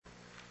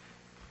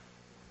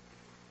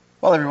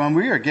Well, everyone,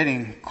 we are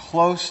getting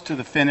close to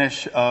the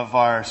finish of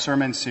our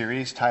sermon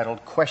series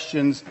titled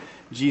Questions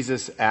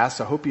Jesus Asks.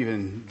 I hope you've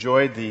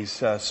enjoyed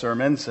these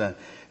sermons.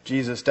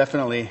 Jesus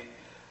definitely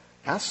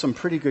asked some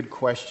pretty good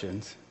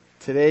questions.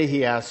 Today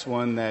he asks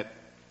one that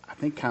I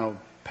think kind of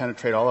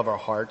penetrate all of our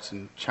hearts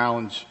and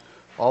challenge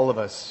all of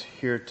us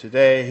here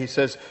today. He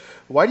says,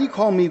 "Why do you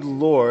call me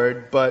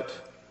Lord, but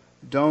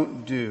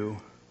don't do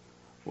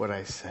what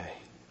I say?"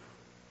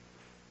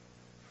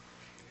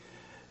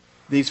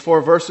 These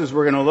 4 verses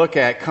we're going to look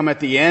at come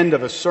at the end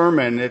of a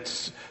sermon.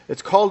 It's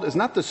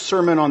not the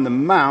Sermon on the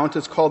Mount,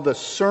 it's called the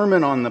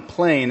Sermon on the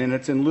Plain, and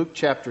it's in Luke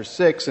chapter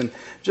 6. And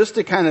just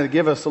to kind of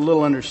give us a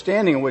little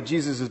understanding of what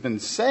Jesus has been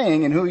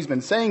saying and who he's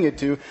been saying it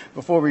to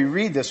before we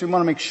read this, we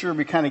want to make sure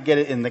we kind of get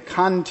it in the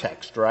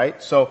context,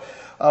 right? So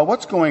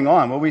what's going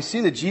on? Well, we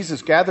see that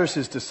Jesus gathers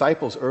his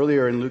disciples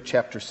earlier in Luke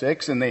chapter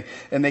 6, and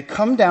they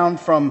come down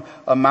from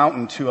a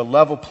mountain to a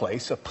level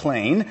place, a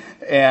plain,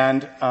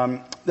 and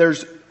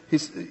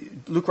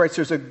Luke writes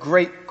there's a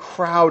great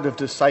crowd of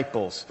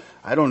disciples.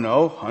 I don't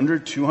know,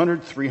 100,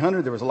 200,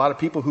 300. There was a lot of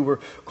people who were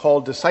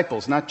called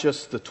disciples, not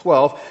just the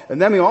 12.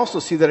 And then we also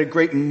see that a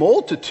great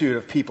multitude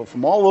of people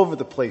from all over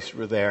the place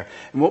were there.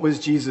 And what was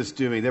Jesus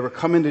doing? They were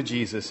coming to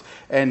Jesus,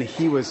 and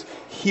he was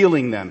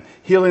healing them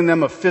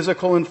of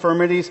physical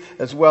infirmities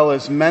as well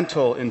as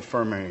mental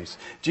infirmities.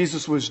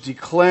 Jesus was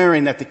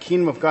declaring that the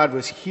kingdom of God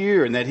was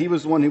here and that he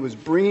was the one who was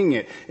bringing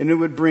it, and it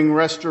would bring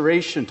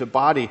restoration to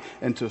body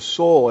and to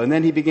soul. And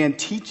then he began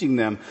teaching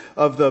them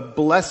of the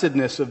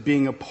blessedness of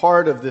being a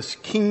part of this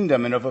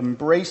kingdom and of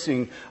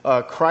embracing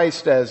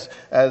Christ as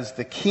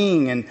the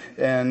King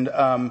and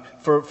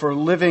for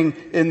living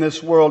in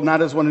this world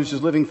not as one who's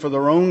just living for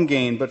their own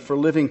gain, but for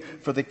living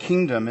for the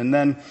kingdom. And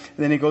then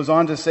he goes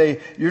on to say,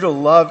 you're to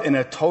love in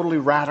a totally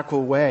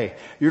radical way.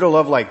 You're to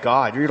love like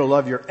God. You're to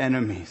love your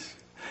enemies.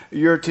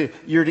 You're to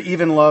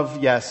even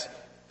love, yes,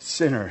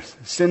 sinners,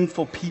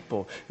 sinful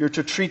people. You're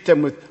to treat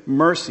them with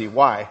mercy.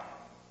 Why?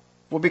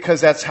 Well,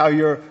 because that's how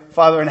your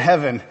Father in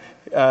heaven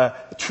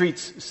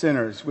treats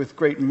sinners, with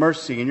great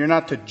mercy. And you're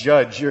not to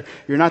judge. You're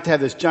not to have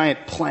this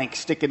giant plank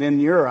sticking in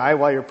your eye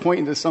while you're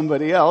pointing to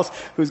somebody else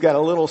who's got a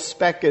little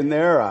speck in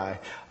their eye.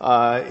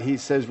 He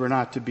says we're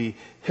not to be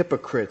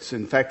hypocrites.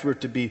 In fact, we're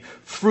to be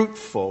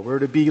fruitful. We're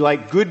to be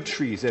like good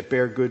trees that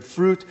bear good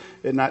fruit,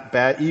 and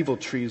not evil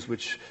trees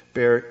which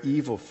bear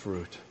evil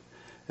fruit.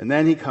 And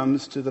then he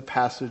comes to the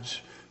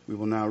passage we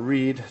will now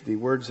read, the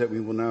words that we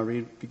will now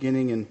read,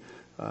 beginning in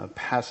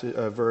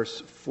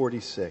verse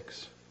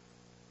 46.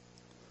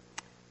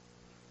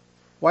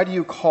 Why do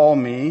you call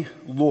me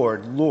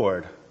Lord,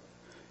 Lord,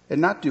 and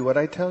not do what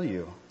I tell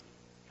you?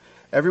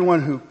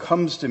 Everyone who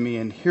comes to me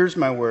and hears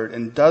my word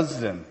and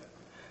does them,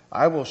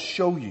 I will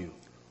show you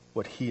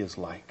what he is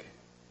like.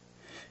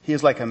 He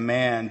is like a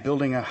man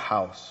building a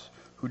house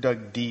who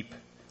dug deep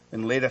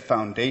and laid a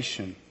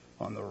foundation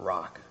on the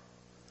rock.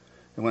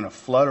 And when a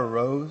flood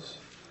arose,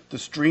 the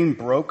stream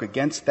broke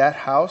against that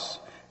house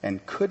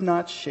and could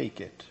not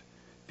shake it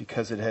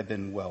because it had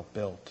been well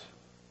built.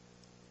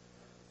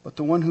 But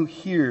the one who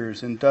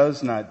hears and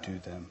does not do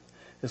them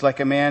is like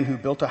a man who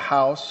built a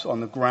house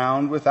on the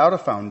ground without a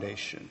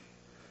foundation.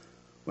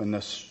 When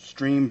the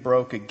stream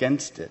broke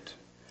against it,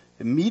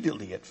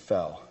 immediately it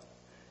fell,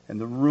 and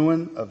the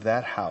ruin of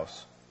that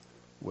house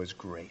was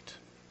great.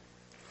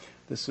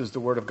 This is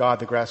the word of God.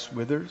 The grass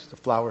withers, the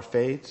flower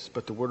fades,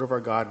 but the word of our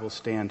God will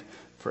stand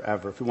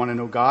forever. If we want to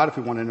know God, if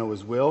we want to know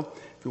his will,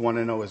 if we want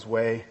to know his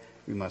way,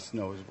 we must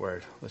know his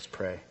word. Let's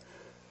pray.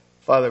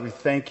 Father, we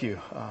thank you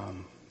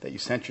that you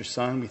sent your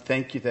Son. We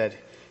thank you that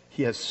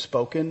he has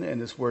spoken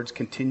and his words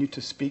continue to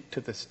speak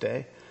to this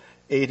day.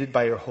 Aided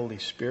by your Holy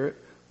Spirit,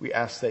 we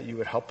ask that you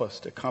would help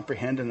us to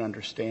comprehend and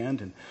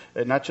understand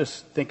and not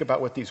just think about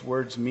what these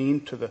words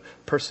mean to the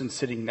person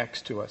sitting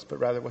next to us, but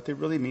rather what they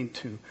really mean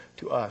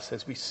to us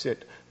as we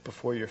sit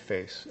before your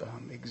face,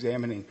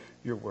 examining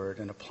your word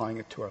and applying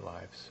it to our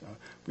lives.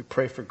 We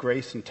pray for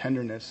grace and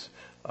tenderness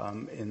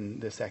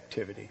in this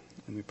activity,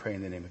 and we pray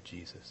in the name of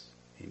Jesus.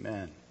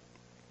 Amen.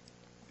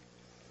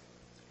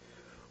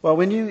 Well,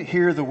 when you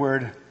hear the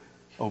word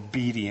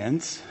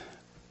obedience,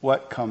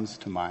 what comes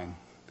to mind?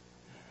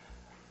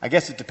 I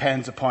guess it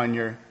depends upon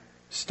your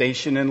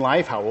station in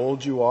life, how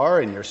old you are,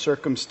 and your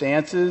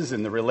circumstances,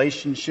 and the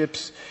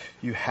relationships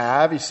you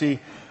have. You see,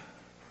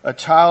 a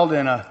child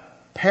and a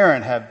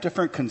parent have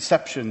different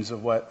conceptions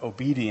of what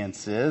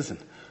obedience is, and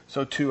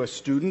so too a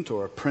student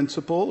or a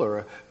principal or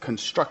a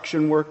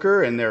construction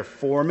worker and their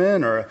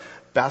foreman, or a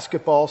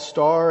basketball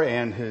star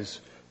and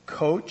his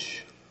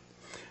coach.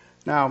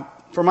 Now,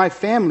 for my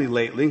family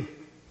lately,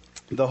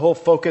 the whole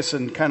focus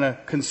and kind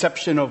of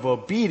conception of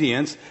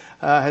obedience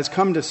has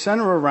come to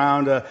center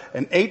around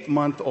an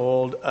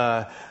 8-month-old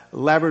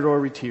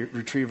Labrador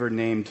retriever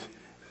named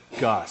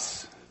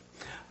Gus.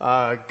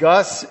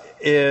 Gus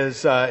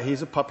is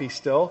he's a puppy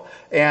still,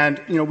 and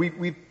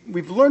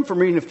we've learned from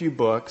reading a few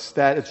books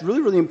that it's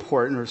really, really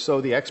important, or so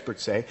the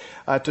experts say,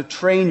 to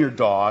train your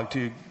dog,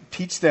 to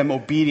teach them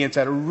obedience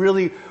at a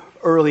really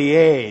early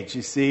age.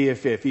 You see,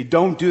 if you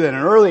don't do that in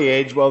an early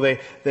age, well, they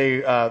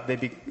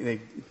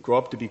grow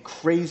up to be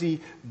crazy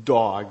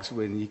dogs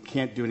when you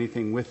can't do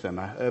anything with them.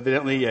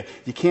 Evidently,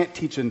 you can't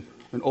teach an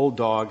old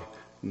dog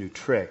new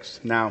tricks.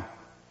 Now,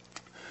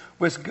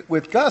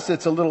 with Gus,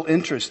 it's a little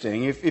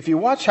interesting. If you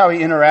watch how he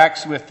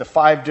interacts with the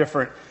 5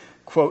 different,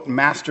 quote,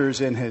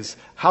 masters in his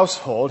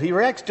household, he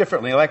reacts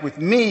differently. Like with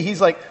me,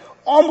 he's like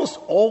almost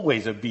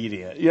always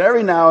obedient. You know,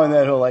 every now and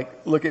then he'll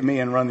like look at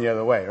me and run the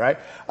other way, right?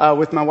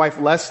 With my wife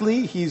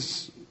Leslie,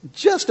 he's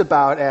just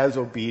about as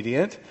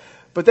obedient.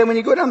 But then when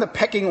you go down the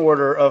pecking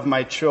order of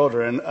my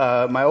children,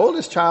 my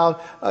oldest child,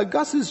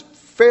 Gus is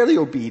fairly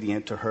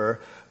obedient to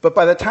her. But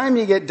by the time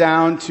you get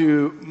down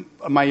to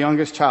my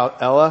youngest child,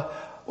 Ella,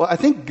 well, I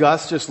think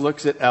Gus just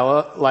looks at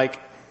Ella like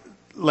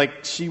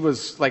she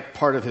was like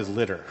part of his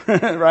litter,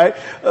 right?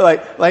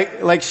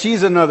 Like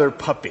she's another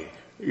puppy.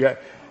 Yeah.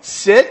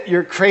 Sit,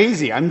 you're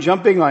crazy. I'm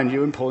jumping on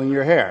you and pulling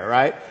your hair,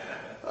 right?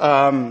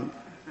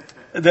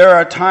 There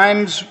are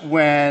times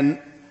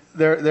when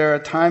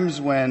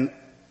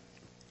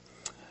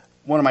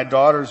one of my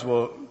daughters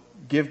will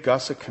give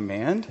Gus a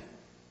command,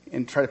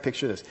 and try to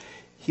picture this.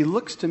 He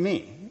looks to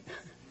me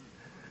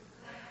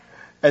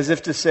as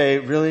if to say,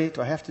 "Really?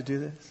 Do I have to do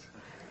this?"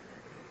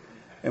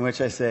 In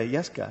which I say,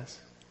 "Yes, Gus.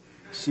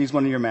 She's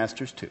one of your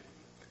masters too."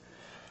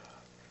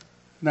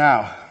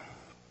 Now,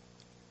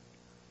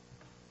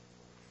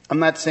 I'm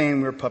not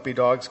saying we're puppy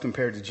dogs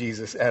compared to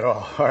Jesus at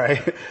all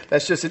right?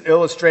 That's just an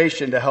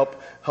illustration to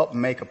help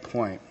make a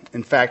point.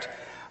 In fact,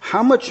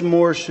 how much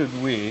more should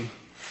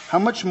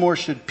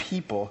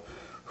people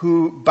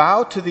who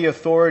bow to the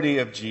authority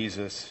of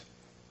Jesus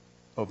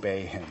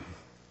obey him?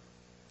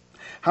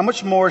 How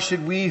much more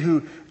should we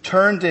who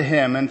turn to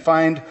him and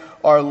find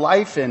our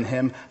life in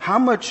him, how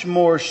much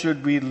more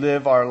should we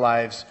live our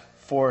lives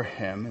for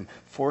him and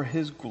for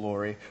his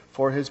glory,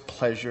 for his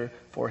pleasure,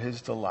 for his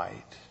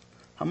delight?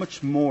 How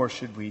much more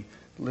should we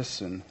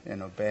listen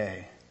and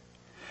obey?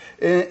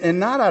 And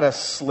not out of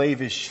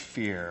slavish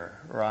fear,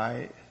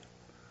 right?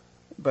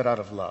 But out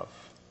of love.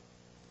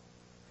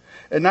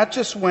 And not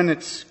just when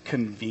it's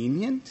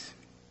convenient,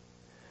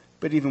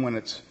 but even when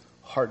it's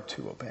hard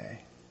to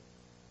obey.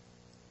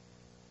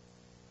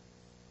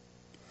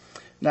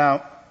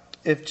 Now,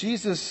 if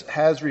Jesus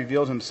has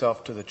revealed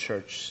himself to the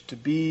church to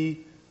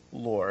be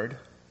Lord,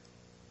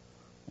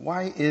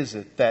 why is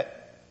it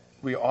that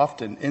we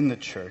often in the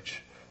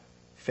church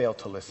fail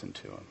to listen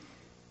to him?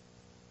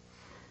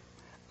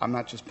 I'm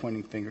not just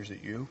pointing fingers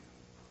at you.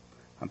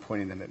 I'm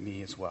pointing them at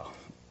me as well.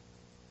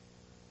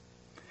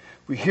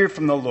 We hear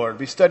from the Lord.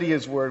 We study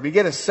his word. We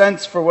get a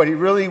sense for what he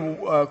really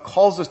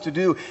calls us to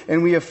do.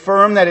 And we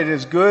affirm that it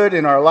is good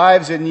in our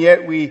lives, and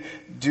yet we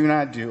do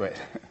not do it.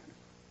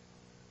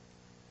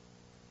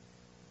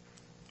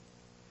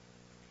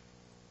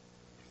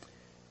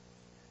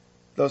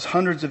 Those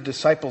hundreds of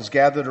disciples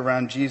gathered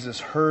around Jesus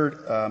heard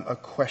a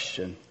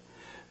question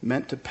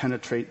meant to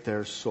penetrate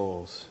their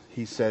souls.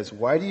 He says,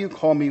 "Why do you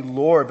call me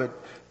Lord,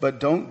 but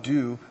don't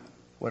do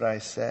what I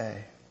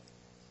say?"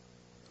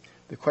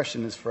 The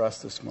question is for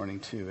us this morning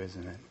too,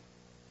 isn't it?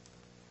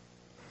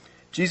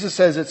 Jesus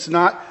says it's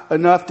not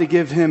enough to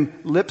give him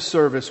lip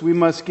service. We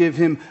must give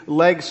him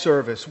leg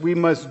service. We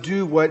must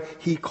do what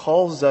he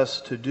calls us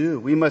to do.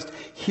 We must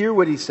hear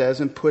what he says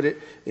and put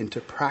it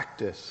into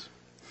practice.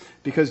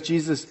 Because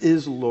Jesus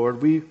is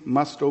Lord, we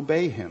must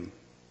obey him.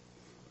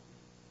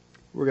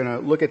 We're going to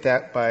look at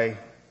that by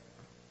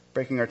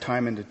breaking our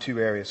time into 2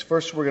 areas.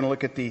 First, we're going to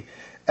look at the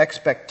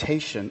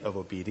expectation of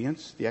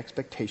obedience,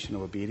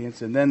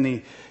 and then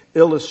the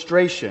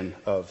illustration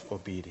of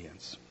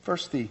obedience.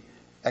 First, the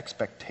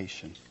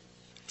expectation.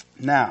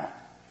 Now,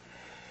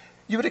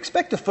 you would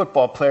expect a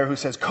football player who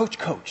says, "Coach,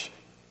 coach,"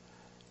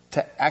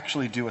 to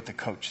actually do what the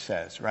coach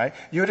says, right?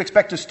 You would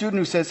expect a student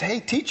who says, "Hey,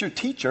 teacher,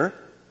 teacher,"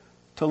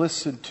 to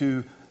listen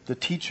to the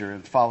teacher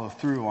and follow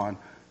through on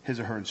his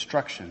or her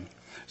instruction.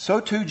 So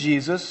too,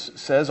 Jesus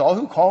says, "All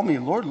who call me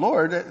Lord,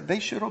 Lord," they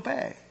should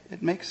obey.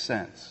 It makes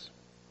sense.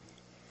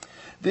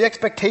 The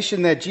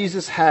expectation that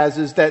Jesus has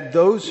is that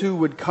those who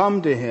would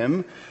come to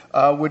him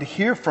would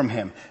hear from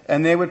him,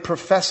 and they would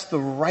profess the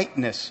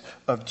rightness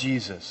of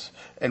Jesus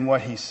and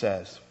what he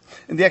says.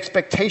 And the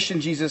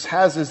expectation Jesus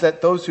has is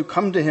that those who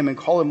come to him and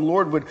call him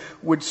Lord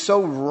would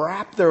so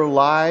wrap their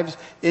lives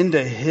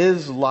into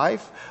his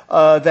life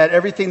that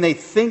everything they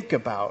think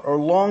about or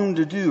long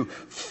to do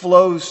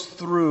flows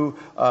through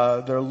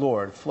their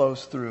Lord,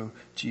 flows through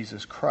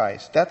Jesus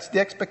Christ. That's the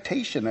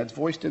expectation that's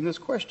voiced in this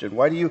question.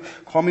 Why do you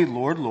call me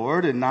Lord,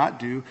 Lord, and not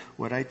do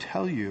what I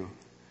tell you?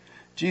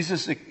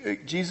 Jesus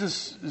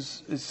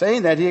is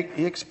saying that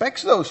he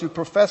expects those who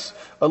profess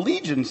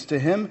allegiance to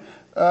him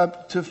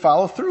to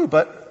follow through,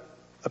 but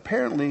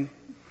apparently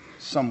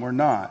some were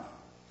not.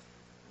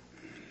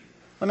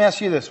 Let me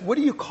ask you this. What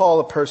do you call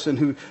a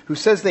person who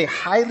says they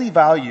highly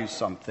value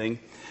something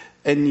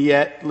and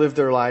yet live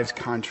their lives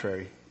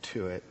contrary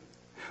to it?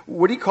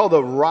 What do you call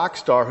the rock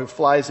star who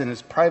flies in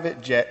his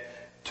private jet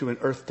to an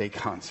Earth Day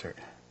concert?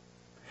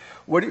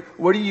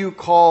 What do you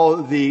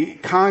call the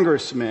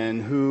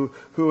congressman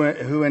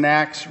who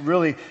enacts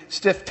really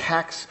stiff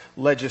tax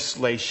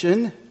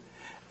legislation,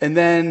 and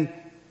then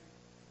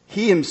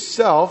he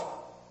himself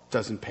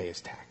doesn't pay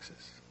his taxes?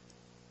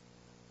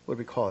 What do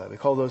we call that? We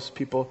call those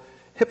people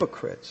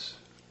hypocrites.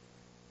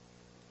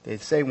 They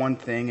say one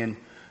thing and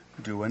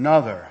do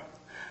another.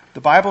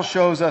 The Bible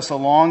shows us a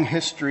long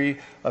history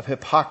of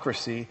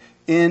hypocrisy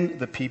in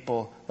the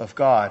people of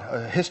God,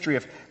 a history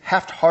of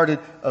half-hearted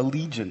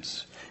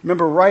allegiance.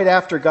 Remember, right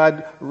after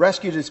God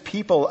rescued his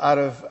people out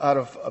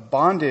of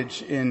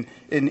bondage in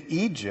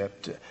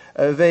Egypt,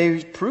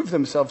 they proved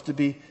themselves to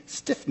be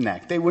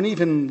stiff-necked. They wouldn't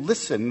even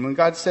listen. When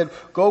God said,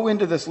 go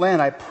into this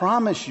land, I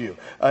promise you,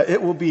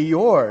 it will be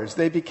yours,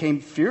 they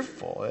became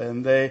fearful,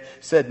 and they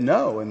said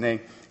no, and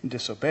they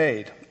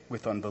disobeyed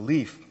with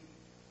unbelief.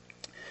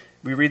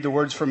 We read the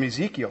words from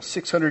Ezekiel,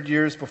 600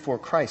 years before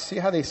Christ. See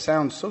how they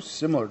sound so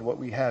similar to what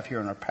we have here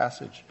in our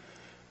passage.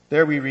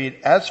 There we read,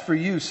 as for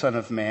you, son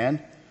of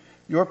man,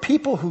 your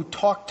people who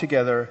talk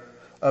together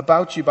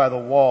about you by the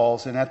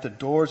walls and at the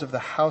doors of the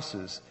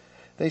houses,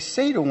 they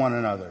say to one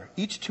another,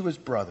 each to his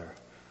brother,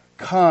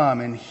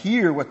 come and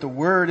hear what the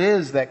word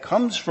is that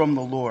comes from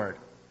the Lord.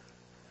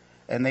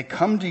 And they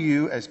come to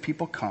you as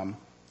people come,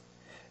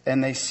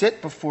 and they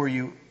sit before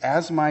you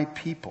as my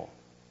people.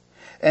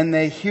 And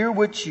they hear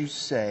what you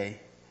say,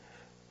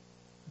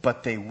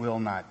 but they will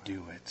not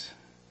do it.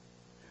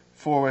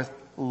 For with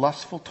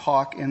lustful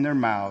talk in their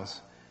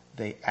mouths,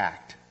 they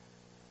act.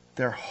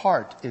 Their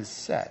heart is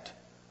set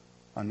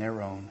on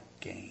their own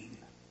gain.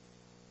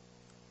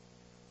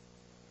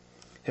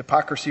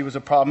 Hypocrisy was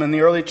a problem in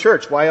the early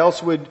church. Why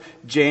else would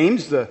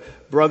James, the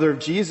brother of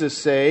Jesus,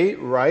 say,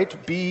 right,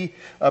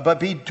 but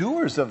be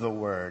doers of the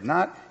word,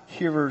 not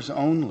hearers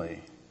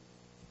only?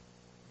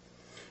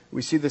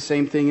 We see the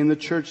same thing in the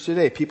church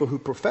today. People who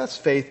profess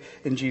faith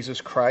in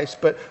Jesus Christ,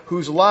 but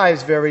whose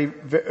lives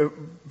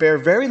bear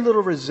very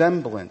little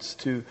resemblance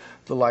to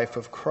the life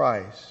of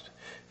Christ.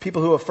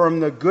 People who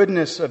affirm the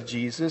goodness of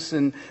Jesus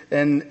and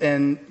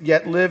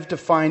yet live to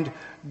find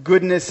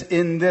goodness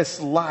in this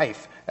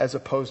life as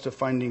opposed to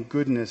finding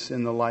goodness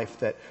in the life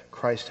that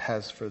Christ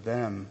has for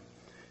them.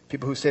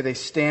 People who say they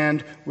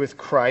stand with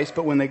Christ,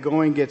 but when the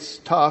going gets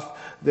tough,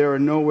 they are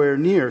nowhere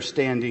near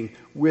standing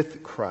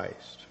with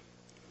Christ.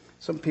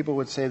 Some people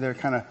would say they're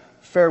kind of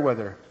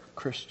fair-weather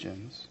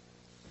Christians.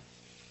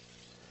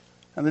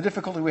 And the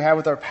difficulty we have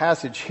with our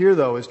passage here,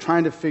 though, is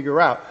trying to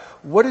figure out,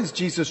 what is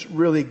Jesus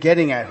really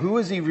getting at? Who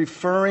is he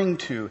referring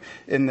to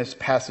in this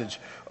passage?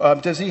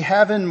 Does he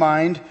have in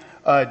mind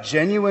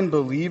genuine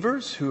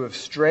believers who have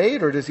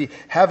strayed, or does he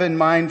have in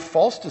mind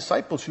false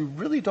disciples who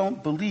really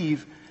don't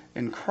believe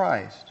in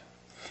Christ?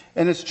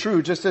 And it's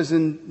true, just as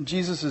in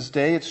Jesus'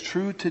 day, it's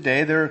true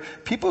today. There are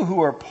people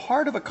who are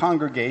part of a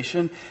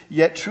congregation,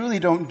 yet truly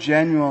don't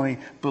genuinely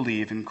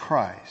believe in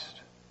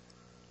Christ.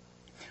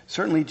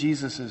 Certainly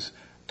Jesus is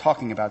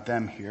talking about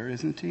them here,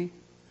 isn't he?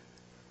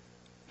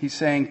 He's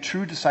saying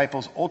true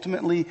disciples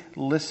ultimately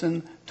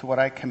listen to what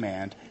I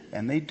command,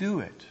 and they do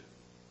it.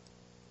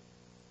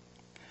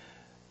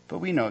 But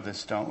we know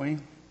this, don't we?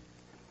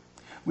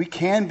 We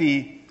can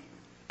be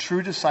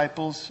true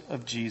disciples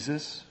of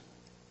Jesus,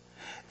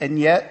 and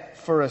yet,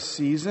 for a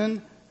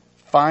season,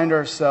 find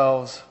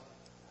ourselves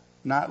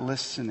not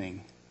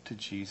listening to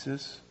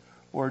Jesus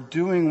or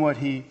doing what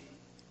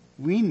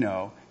we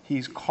know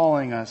he's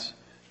calling us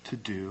to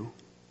do.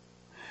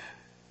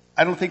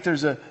 I don't think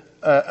there's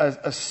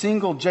a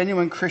single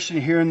genuine Christian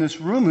here in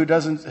this room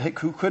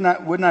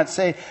who would not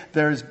say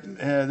there's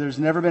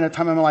never been a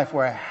time in my life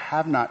where I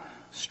have not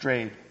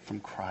strayed from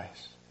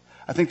Christ.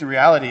 I think the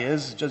reality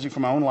is, judging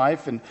from my own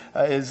life,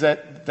 is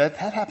that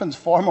happens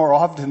far more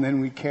often than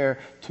we care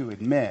to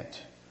admit.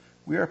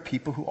 We are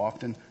people who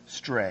often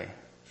stray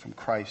from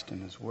Christ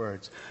and his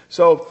words.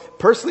 So,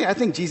 personally, I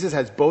think Jesus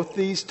has both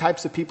these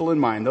types of people in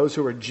mind. Those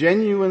who are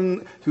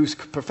genuine, who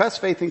profess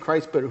faith in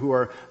Christ, but who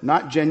are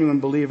not genuine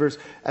believers,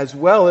 as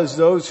well as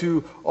those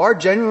who are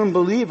genuine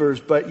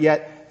believers, but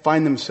yet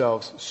find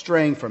themselves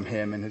straying from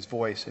him and his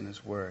voice and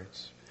his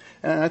words.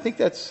 And I think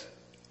that's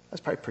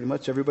probably pretty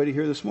much everybody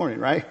here this morning,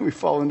 right? We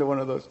fall into one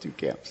of those two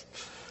camps.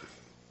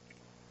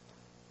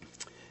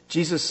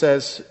 Jesus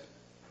says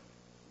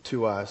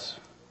to us,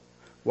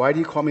 why do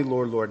you call me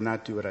Lord, Lord, and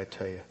not do what I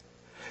tell you?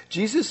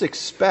 Jesus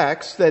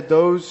expects that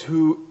those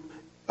who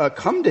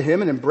come to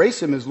him and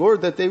embrace him as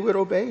Lord, that they would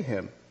obey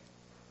him.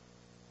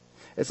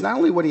 It's not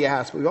only what he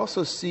asks, but we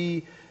also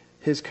see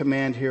his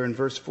command here in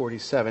verse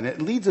 47.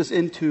 It leads us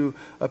into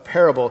a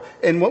parable.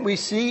 And what we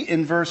see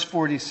in verse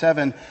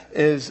 47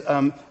 is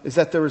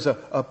that there is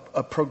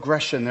a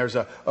progression. There's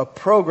a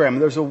program.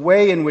 There's a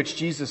way in which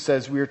Jesus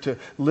says we are to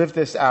live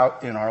this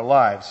out in our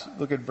lives.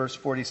 Look at verse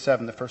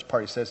 47. The first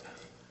part, he says,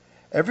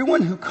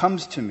 everyone who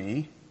comes to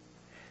me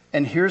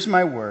and hears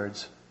my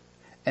words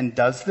and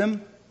does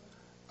them,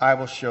 I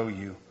will show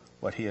you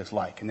what he is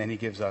like. And then he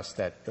gives us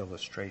that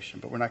illustration.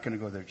 But we're not going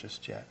to go there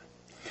just yet.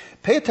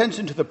 Pay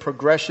attention to the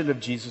progression of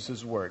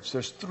Jesus' words.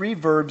 There's 3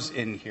 verbs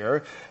in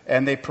here,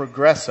 and they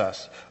progress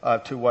us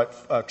to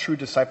what true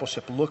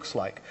discipleship looks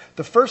like.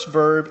 The first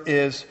verb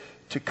is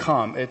to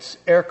come. It's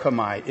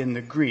erchomai in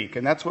the Greek,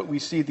 and that's what we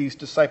see these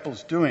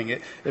disciples doing.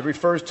 It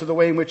refers to the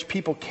way in which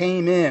people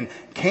came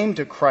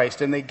to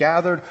Christ, and they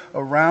gathered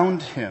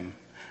around him.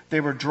 They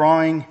were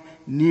drawing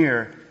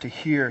near to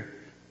hear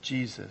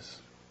Jesus.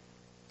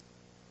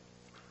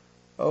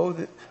 Oh,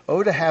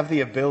 to have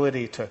the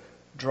ability to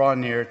draw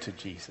near to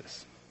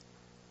Jesus.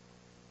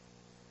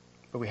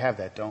 But we have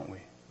that, don't we?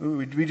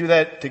 We do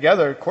that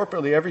together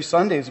corporately every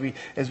Sunday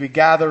as we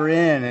gather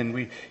in and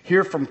we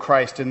hear from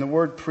Christ in the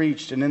word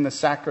preached and in the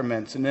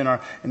sacraments and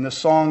in the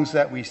songs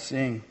that we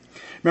sing.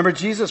 Remember,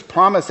 Jesus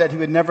promised that he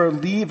would never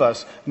leave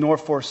us nor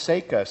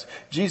forsake us.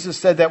 Jesus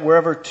said that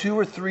wherever 2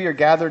 or 3 are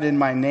gathered in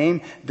my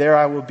name, there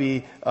I will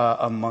be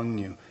among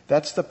you.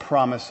 That's the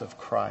promise of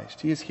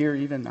Christ. He is here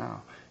even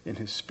now in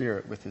his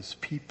spirit with his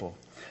people.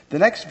 The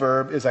next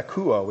verb is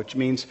akouo, which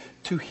means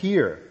to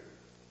hear.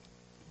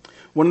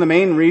 One of the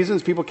main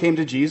reasons people came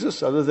to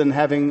Jesus, other than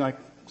having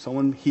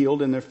someone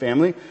healed in their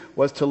family,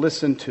 was to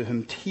listen to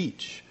him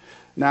teach.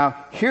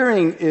 Now,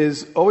 hearing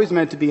is always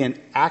meant to be an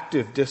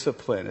active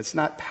discipline. It's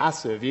not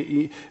passive.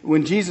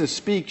 When Jesus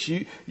speaks,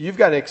 you've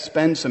got to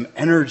expend some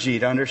energy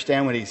to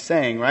understand what he's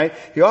saying, right?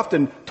 He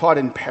often taught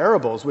in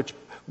parables,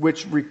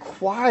 which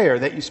require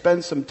that you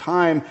spend some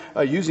time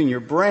using your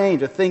brain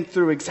to think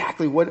through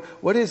exactly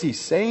what is he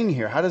saying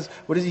here?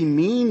 What does he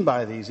mean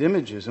by these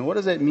images? And what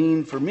does that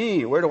mean for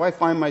me? Where do I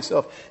find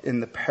myself in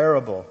the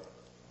parable?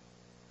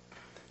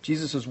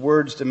 Jesus'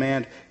 words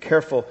demand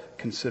careful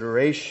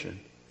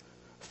consideration,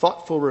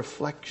 thoughtful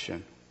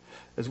reflection,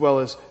 as well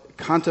as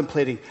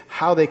contemplating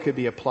how they could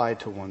be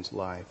applied to one's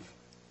life.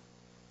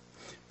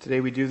 Today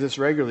we do this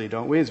regularly,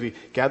 don't we? As we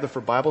gather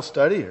for Bible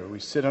study or we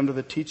sit under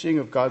the teaching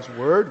of God's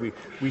Word,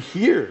 we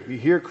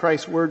hear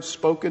Christ's words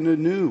spoken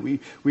anew. We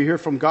hear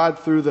from God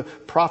through the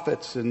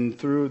prophets and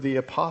through the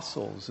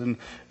apostles.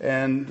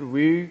 And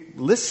we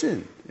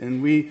listen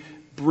and we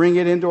bring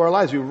it into our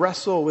lives. We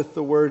wrestle with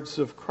the words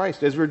of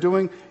Christ, as we're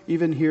doing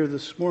even here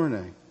this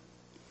morning.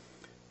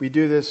 We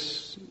do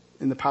this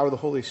in the power of the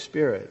Holy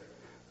Spirit,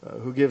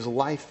 who gives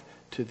life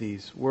to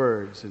these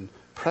words and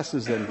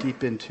presses them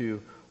deep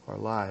into our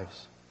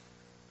lives.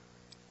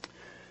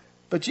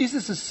 But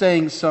Jesus is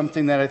saying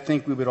something that I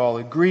think we would all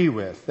agree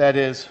with. That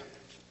is,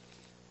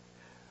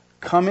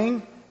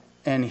 coming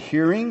and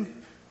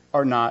hearing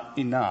are not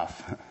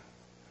enough.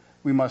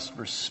 We must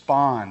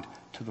respond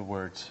to the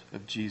words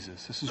of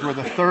Jesus. This is where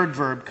the third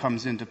verb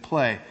comes into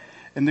play.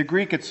 In the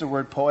Greek, it's the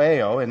word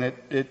poieo, and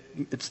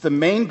it's the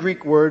main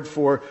Greek word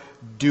for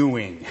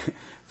doing,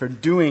 for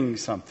doing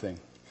something.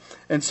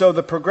 And so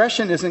the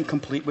progression isn't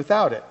complete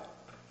without it.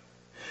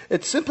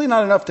 It's simply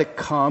not enough to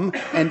come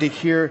and to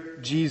hear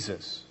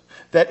Jesus.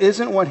 That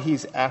isn't what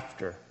he's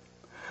after.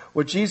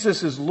 What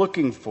Jesus is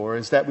looking for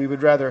is that we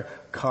would rather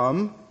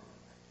come,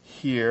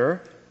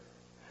 hear,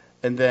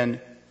 and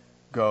then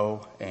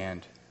go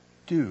and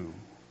do.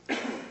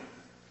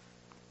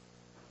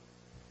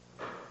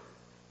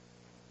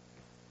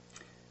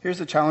 Here's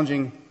the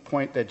challenging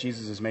point that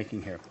Jesus is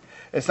making here.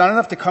 It's not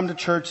enough to come to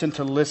church and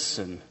to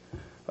listen.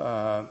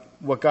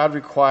 What God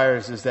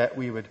requires is that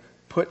we would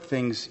put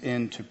things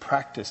into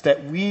practice,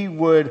 that we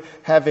would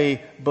have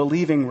a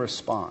believing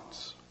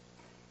response.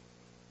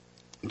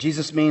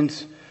 This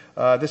means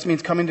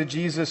coming to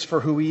Jesus for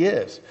who he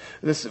is.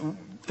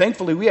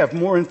 Thankfully, we have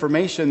more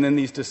information than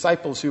these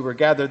disciples who were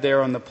gathered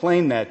there on the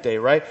plain that day,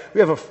 right? We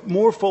have a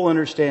more full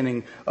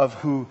understanding of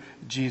who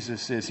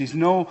Jesus is. He's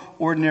no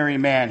ordinary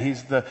man.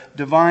 He's the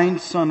divine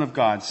Son of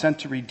God, sent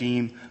to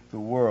redeem the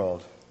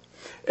world.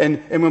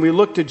 And when we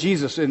look to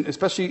Jesus, and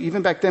especially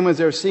even back then when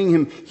they were seeing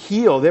him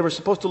heal, they were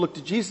supposed to look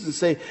to Jesus and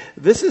say,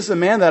 this is the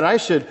man that I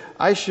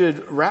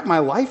should wrap my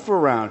life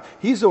around.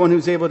 He's the one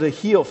who's able to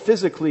heal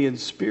physically and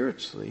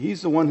spiritually.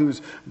 He's the one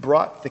who's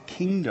brought the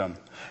kingdom.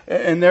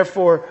 And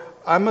therefore,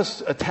 I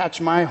must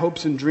attach my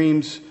hopes and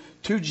dreams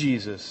to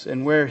Jesus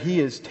and where he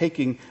is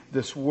taking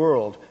this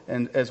world,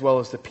 and as well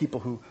as the people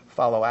who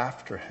follow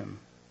after him.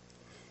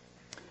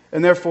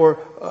 And therefore,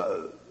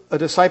 a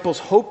disciple's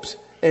hopes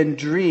and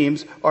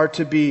dreams are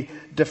to be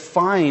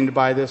defined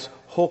by this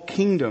whole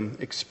kingdom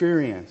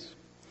experience.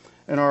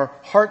 And our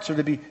hearts are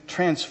to be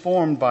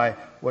transformed by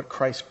what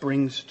Christ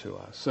brings to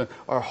us.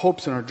 Our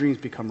hopes and our dreams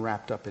become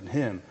wrapped up in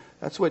him.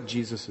 That's what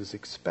Jesus is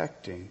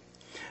expecting.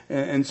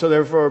 And so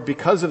therefore,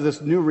 because of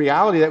this new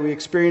reality that we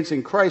experience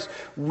in Christ,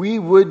 we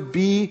would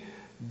be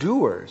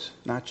doers,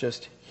 not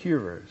just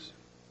hearers.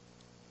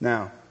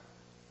 Now,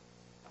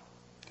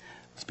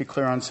 let's be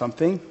clear on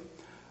something.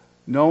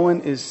 No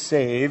one is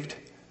saved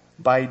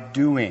by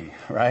doing,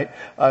 right?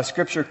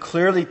 Scripture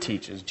clearly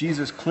teaches,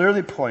 Jesus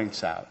clearly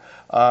points out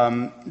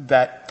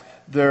that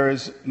there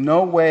is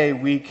no way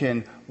we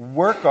can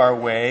work our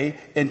way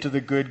into the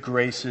good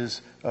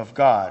graces of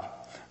God.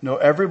 No,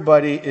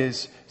 everybody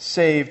is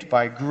saved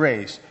by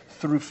grace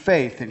through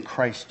faith in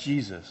Christ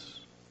Jesus.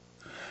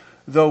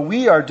 Though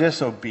we are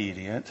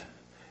disobedient,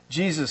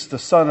 Jesus, the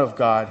Son of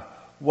God,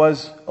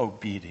 was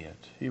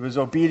obedient. He was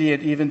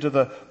obedient even to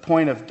the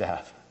point of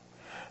death.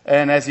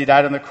 And as he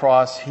died on the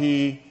cross,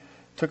 he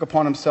took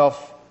upon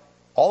himself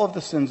all of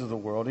the sins of the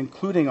world,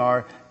 including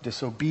our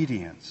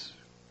disobedience.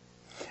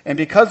 And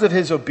because of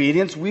his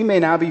obedience, we may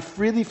now be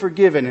freely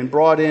forgiven and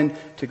brought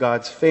into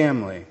God's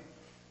family.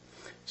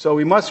 So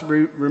we must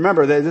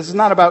remember that this is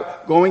not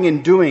about going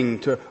and doing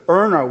to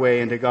earn our way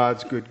into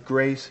God's good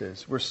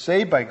graces. We're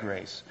saved by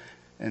grace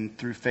and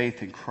through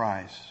faith in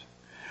Christ.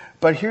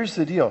 But here's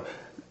the deal.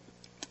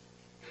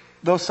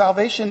 Though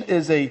salvation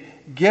is a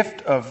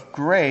gift of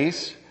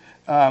grace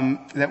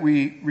that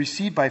we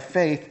receive by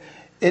faith,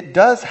 it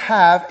does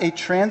have a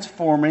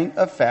transforming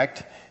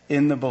effect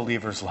in the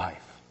believer's life.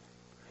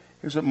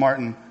 Here's what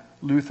Martin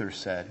Luther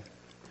said.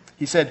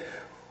 He said,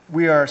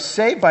 "We are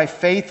saved by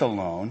faith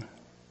alone,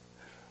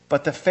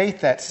 but the faith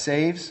that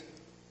saves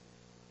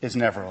is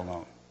never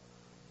alone.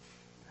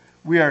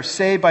 We are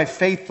saved by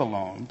faith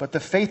alone, but the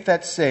faith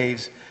that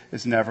saves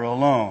is never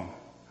alone."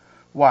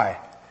 Why?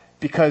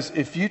 Because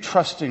if you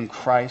trust in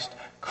Christ,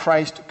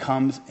 Christ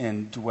comes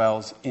and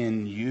dwells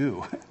in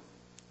you.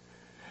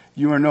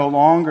 You are no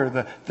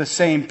longer the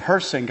same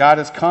person. God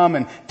has come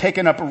and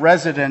taken up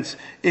residence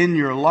in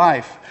your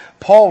life.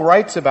 Paul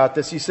writes about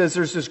this. He says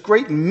there's this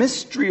great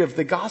mystery of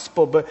the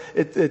gospel, but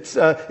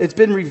it's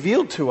been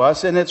revealed to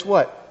us, and it's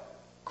what?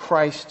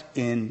 Christ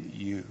in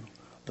you,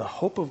 the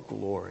hope of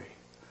glory.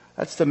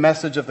 That's the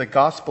message of the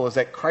gospel, is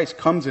that Christ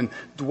comes and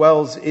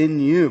dwells in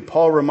you.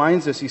 Paul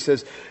reminds us, he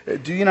says,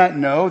 "Do you not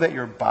know that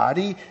your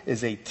body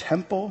is a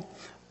temple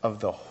of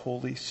the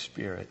Holy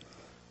Spirit?"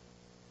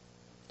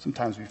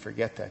 Sometimes we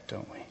forget that,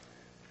 don't we?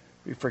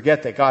 We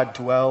forget that God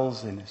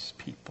dwells in his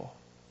people.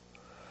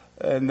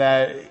 And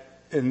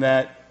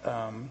that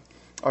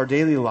our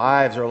daily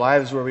lives, our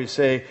lives where we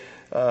say,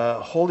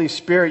 "Holy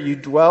Spirit, you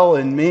dwell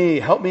in me.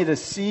 Help me to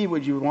see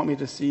what you want me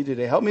to see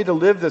today. Help me to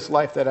live this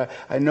life that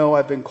I know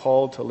I've been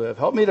called to live.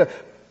 Help me to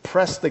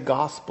press the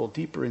gospel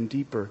deeper and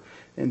deeper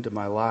into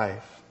my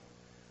life."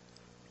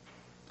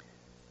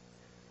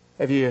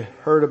 Have you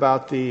heard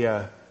about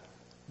the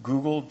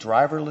Google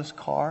driverless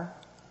car?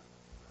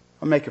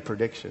 I'll make a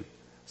prediction.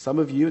 Some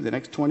of you, the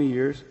next 20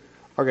 years,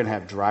 are going to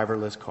have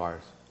driverless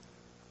cars.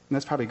 And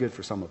that's probably good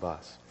for some of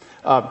us.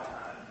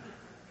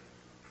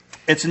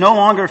 It's no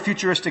longer a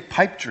futuristic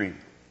pipe dream.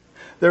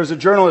 There was a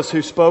journalist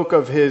who spoke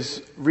of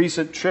his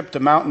recent trip to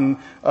Mountain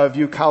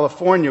View,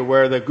 California,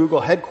 where the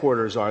Google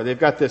headquarters are. They've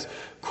got this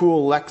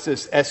cool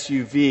Lexus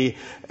SUV,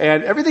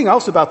 and everything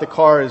else about the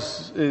car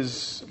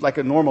is like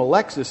a normal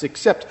Lexus,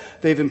 except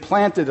they've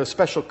implanted a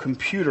special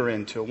computer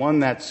into it, one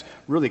that's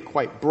really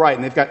quite bright,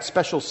 and they've got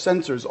special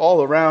sensors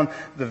all around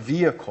the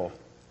vehicle.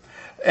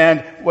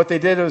 And what they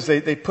did was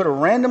they put a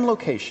random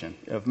location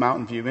of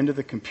Mountain View into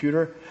the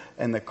computer,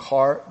 and the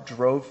car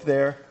drove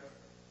there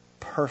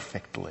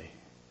perfectly,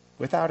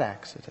 without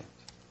accident.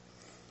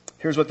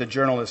 Here's what the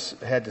journalist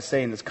had to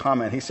say in his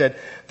comment. He said,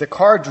 "The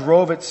car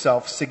drove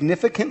itself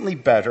significantly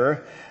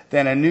better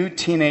than a new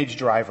teenage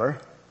driver."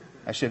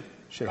 I should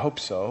hope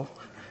so.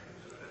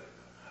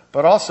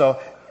 But also,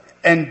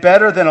 and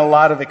better than a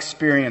lot of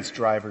experienced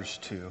drivers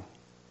too.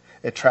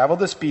 It traveled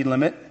the speed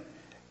limit,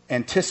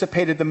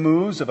 anticipated the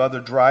moves of other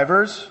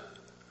drivers,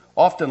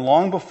 often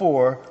long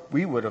before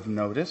we would have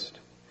noticed,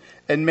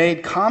 and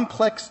made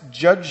complex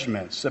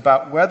judgments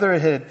about whether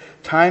it had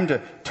time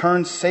to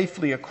turn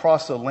safely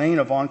across a lane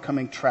of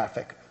oncoming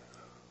traffic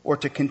or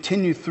to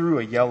continue through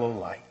a yellow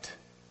light.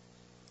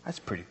 That's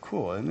pretty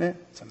cool, isn't it?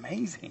 It's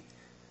amazing.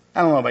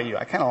 I don't know about you.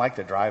 I kind of like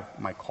to drive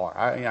my car.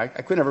 I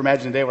could never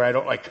imagine a day where I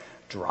don't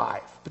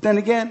drive. But then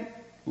again,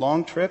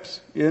 long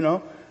trips,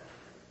 Google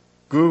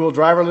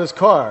driverless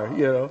car,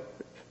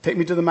 take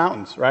me to the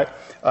mountains, right?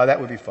 That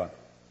would be fun.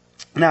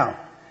 Now,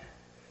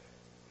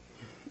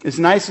 as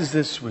nice as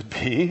this would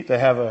be to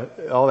have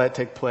all that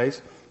take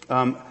place,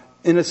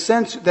 in a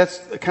sense, that's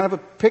kind of a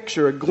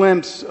picture, a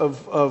glimpse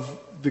of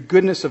the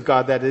goodness of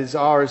God that is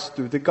ours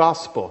through the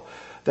gospel.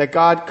 That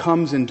God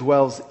comes and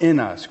dwells in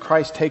us.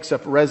 Christ takes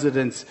up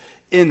residence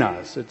in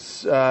us.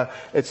 It's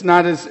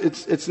not this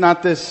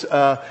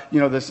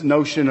this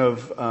notion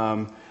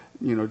of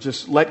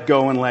just let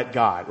go and let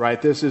God, right?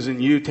 This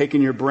isn't you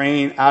taking your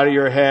brain out of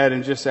your head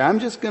and just say, "I'm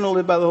just going to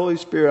live by the Holy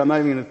Spirit. I'm not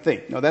even going to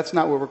think." No, that's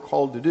not what we're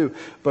called to do.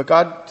 But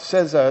God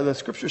says, the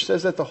Scripture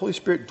says that the Holy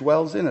Spirit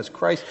dwells in us.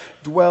 Christ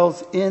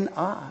dwells in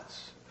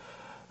us.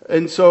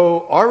 And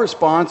so our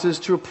response is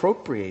to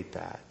appropriate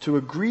that, to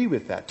agree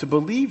with that, to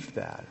believe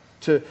that,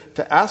 to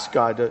ask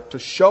God to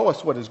show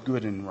us what is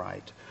good and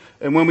right.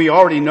 And when we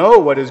already know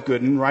what is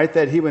good and right,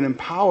 that He would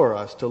empower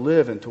us to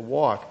live and to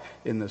walk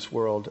in this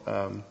world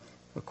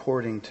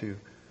according to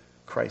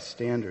Christ's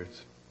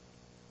standards.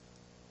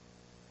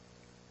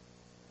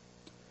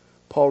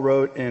 Paul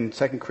wrote in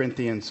 2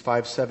 Corinthians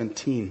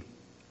 5:17,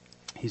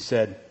 he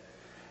said,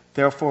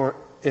 "Therefore,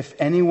 if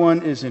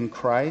anyone is in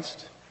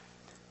Christ,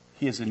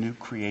 he is a new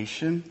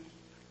creation.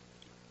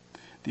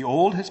 The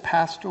old has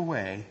passed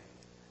away.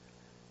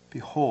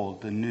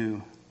 Behold, the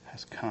new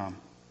has come."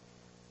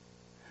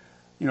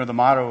 The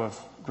motto of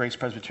Grace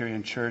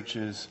Presbyterian Church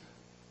is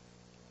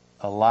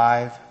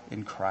alive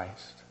in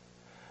Christ.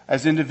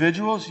 As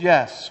individuals,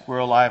 yes, we're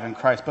alive in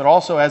Christ, but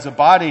also as a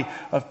body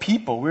of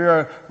people. We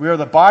are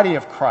the body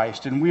of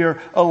Christ, and we are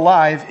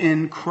alive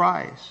in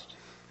Christ.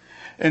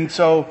 And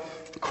so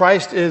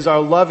Christ is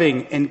our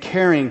loving and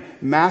caring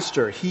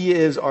master. He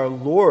is our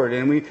Lord,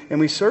 and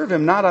we serve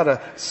him not out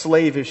of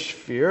slavish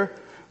fear.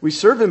 We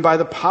serve him by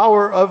the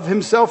power of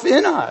himself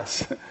in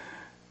us,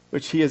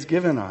 which he has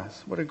given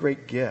us. What a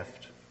great gift.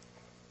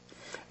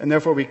 And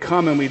therefore we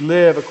come and we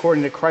live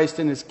according to Christ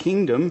in his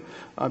kingdom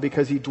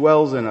because he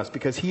dwells in us.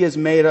 Because he has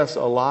made us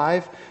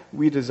alive,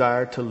 we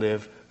desire to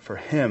live for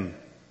him.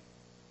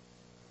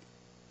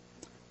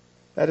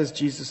 That is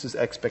Jesus'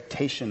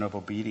 expectation of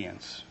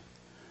obedience,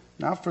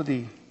 not for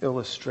the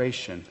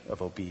illustration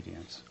of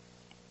obedience.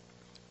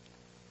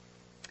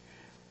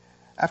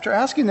 After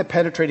asking the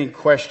penetrating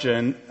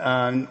question,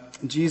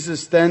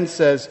 Jesus then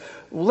says,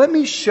 well, let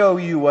me show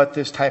you what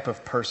this type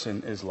of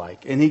person is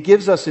like. And he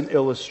gives us an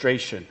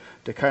illustration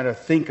to kind of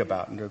think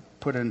about and to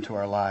put into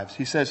our lives.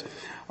 He says,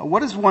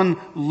 what does one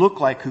look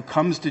like who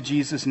comes to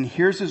Jesus and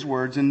hears his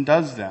words and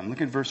does them?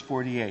 Look at verse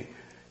 48.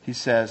 He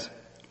says,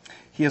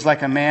 he is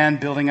like a man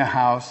building a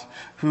house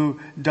who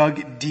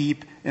dug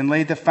deep and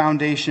laid the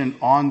foundation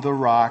on the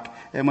rock.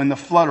 And when the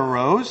flood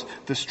arose,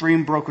 the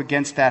stream broke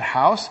against that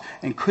house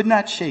and could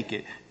not shake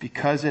it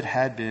because it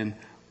had been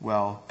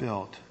well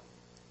built.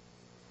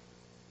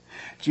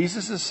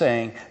 Jesus is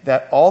saying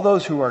that all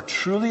those who are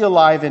truly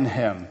alive in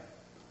him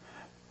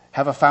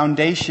have a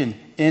foundation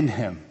in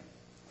him,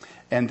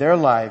 and their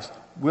lives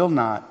will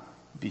not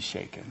be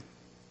shaken.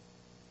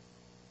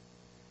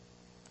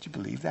 Do you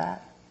believe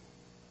that?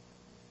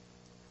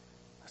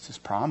 That's his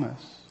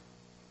promise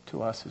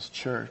to us as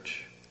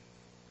church.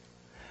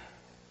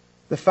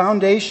 The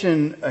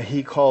foundation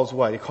he calls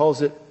what? He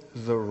calls it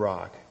the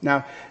rock.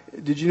 Now,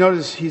 did you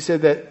notice he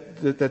said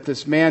that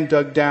this man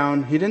dug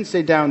down? He didn't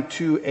say down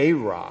to a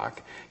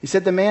rock. He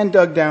said the man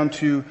dug down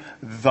to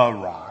the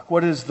rock.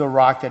 What is the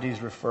rock that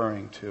he's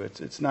referring to?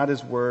 It's not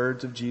his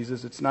words of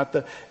Jesus. It's not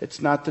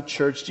the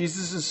church.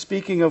 Jesus is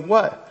speaking of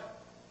what?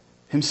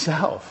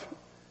 Himself.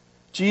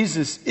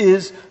 Jesus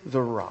is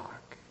the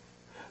rock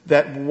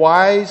that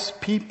wise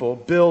people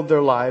build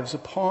their lives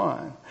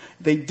upon.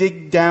 They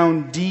dig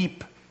down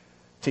deep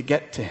to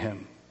get to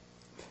him,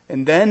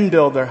 and then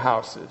build their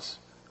houses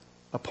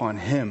upon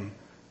him,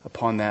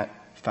 upon that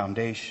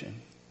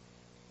foundation.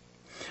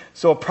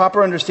 So a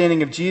proper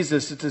understanding of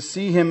Jesus is to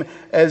see him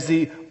as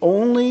the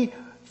only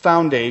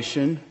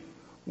foundation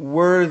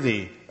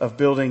worthy of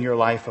building your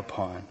life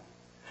upon.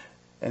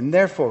 And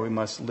therefore we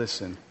must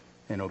listen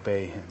and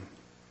obey him.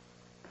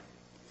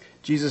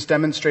 Jesus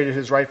demonstrated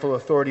his rightful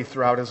authority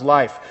throughout his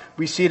life.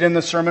 We see it in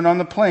the Sermon on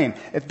the Plain.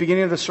 At the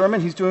beginning of the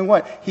sermon, he's doing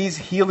what? He's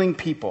healing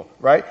people,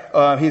 right?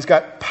 He's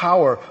got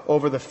power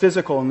over the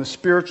physical and the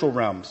spiritual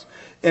realms.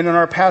 And in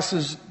our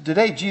passage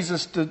today,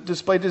 Jesus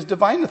displayed his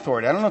divine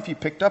authority. I don't know if you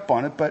picked up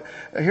on it, but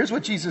here's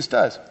what Jesus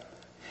does.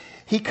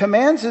 He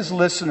commands his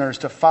listeners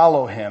to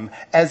follow him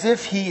as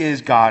if he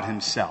is God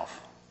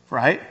himself,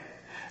 right?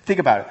 Think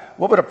about it.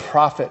 What would a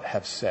prophet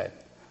have said?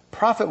 A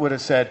prophet would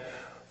have said,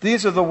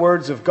 these are the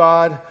words of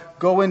God.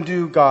 Go and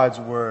do God's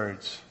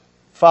words.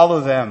 Follow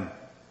them.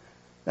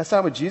 That's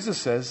not what Jesus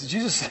says.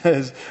 Jesus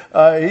says,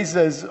 he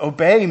says,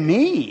 obey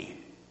me.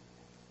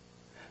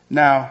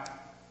 Now,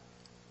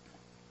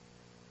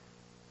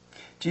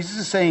 Jesus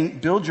is saying,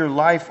 build your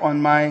life on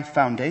my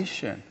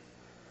foundation.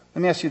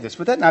 Let me ask you this.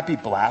 Would that not be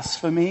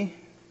blasphemy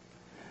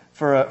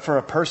for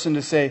a person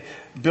to say,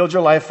 build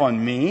your life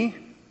on me?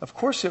 Of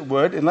course it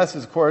would, unless,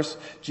 of course,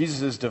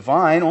 Jesus is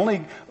divine.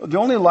 The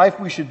only life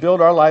we should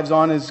build our lives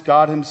on is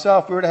God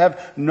himself. We were to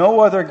have no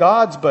other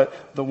gods but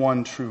the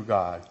one true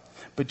God.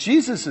 But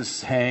Jesus is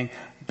saying,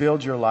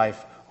 build your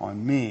life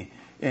on me.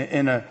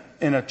 In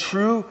a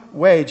true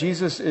way,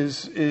 Jesus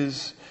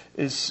is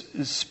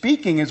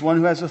speaking as one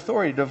who has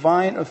authority,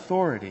 divine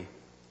authority.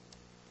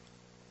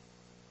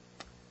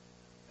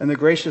 And the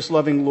gracious,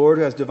 loving Lord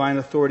who has divine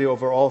authority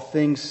over all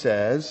things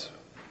says,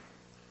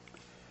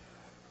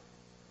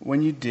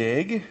 when you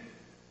dig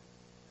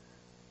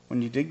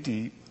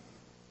deep,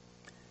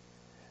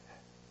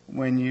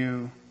 when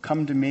you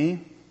come to me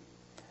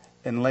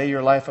and lay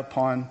your life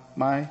upon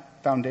my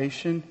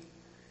foundation,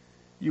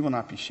 you will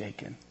not be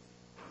shaken,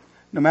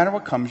 no matter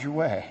what comes your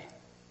way.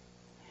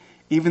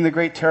 Even the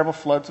great terrible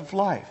floods of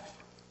life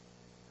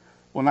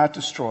will not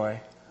destroy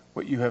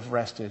what you have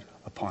rested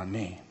upon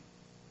me.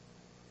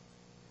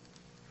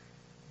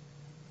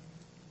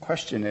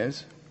 Question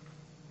is,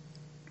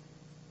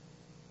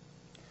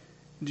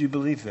 do you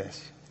believe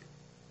this?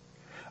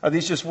 Are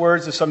these just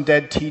words of some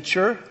dead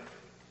teacher?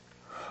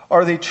 Or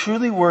are they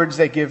truly words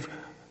that give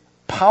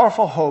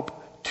powerful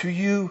hope to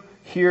you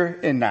here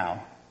and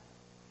now?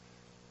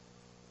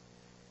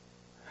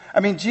 I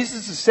mean,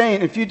 Jesus is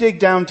saying, if you dig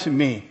down to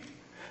me,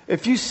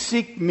 if you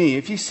seek me,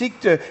 if you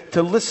seek to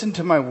listen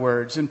to my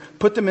words and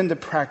put them into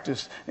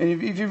practice, and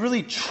if you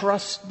really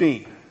trust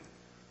me,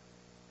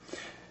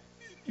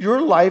 your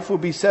life will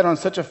be set on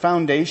such a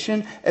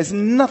foundation as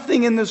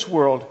nothing in this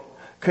world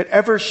could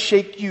ever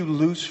shake you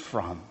loose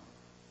from.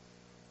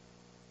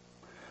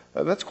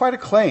 That's quite a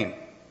claim.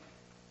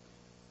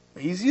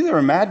 he's either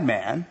a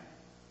madman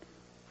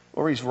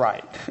or he's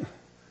right.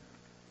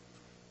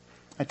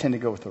 I tend to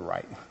go with the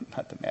right,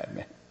 not the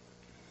madman.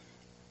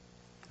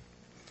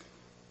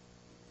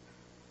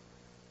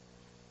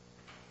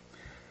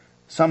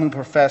 Some who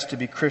profess to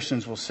be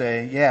Christians will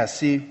say, yeah,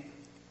 see,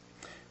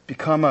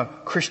 become a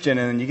Christian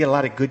and you get a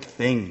lot of good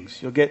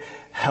things. You'll get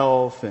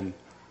health and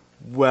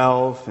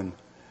wealth and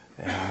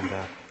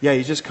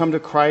you just come to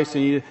Christ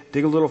and you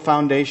dig a little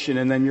foundation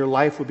and then your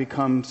life will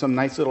become some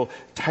nice little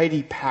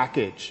tidy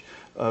package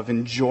of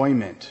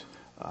enjoyment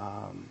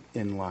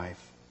in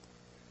life.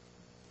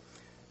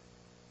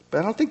 But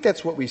I don't think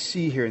that's what we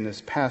see here in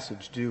this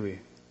passage, do we?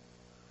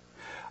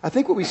 I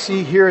think what we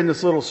see here in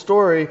this little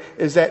story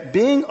is that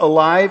being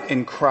alive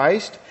in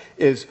Christ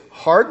is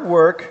hard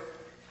work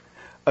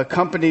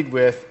accompanied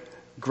with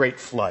great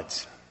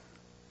floods.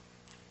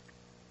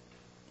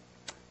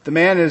 The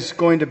man is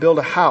going to build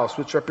a house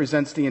which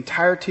represents the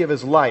entirety of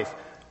his life.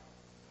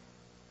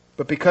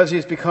 But because he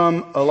has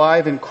become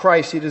alive in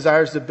Christ, he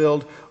desires to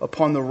build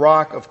upon the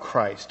rock of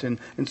Christ. And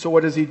so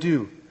what does he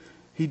do?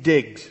 He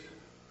digs.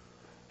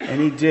 And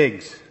he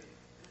digs.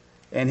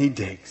 And he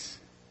digs.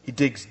 He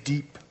digs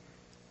deep.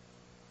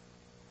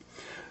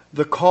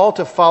 The call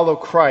to follow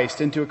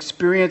Christ and to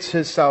experience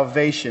his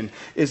salvation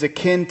is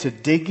akin to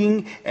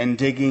digging and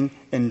digging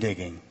and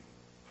digging.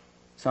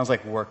 Sounds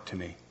like work to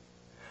me.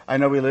 I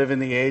know we live in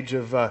the age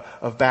of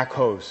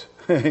backhoes.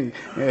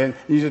 And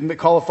you just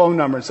call a phone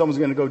number and someone's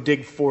going to go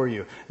dig for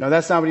you. No,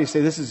 that's not what you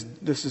say. This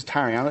is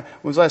tiring. When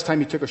was the last time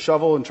you took a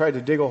shovel and tried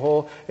to dig a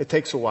hole? It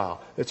takes a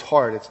while. It's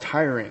hard. It's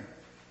tiring.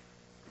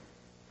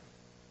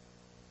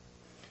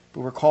 But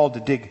we're called to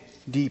dig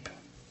deep.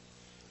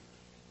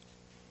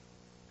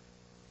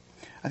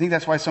 I think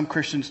that's why some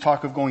Christians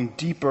talk of going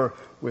deeper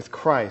with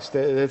Christ.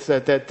 It's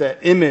that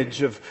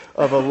image of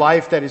a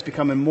life that is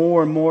becoming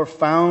more and more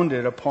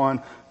founded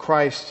upon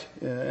Christ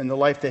and the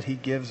life that he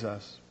gives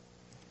us.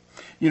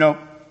 You know,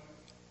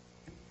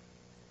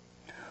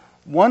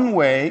 one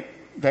way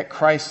that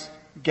Christ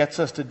gets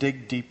us to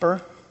dig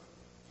deeper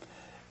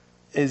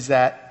is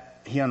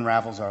that he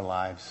unravels our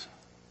lives.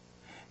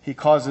 He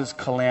causes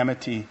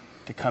calamity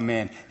to come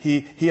in.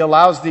 He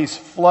allows these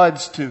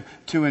floods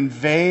to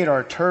invade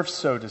our turf,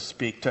 so to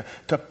speak,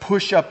 to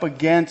push up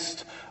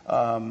against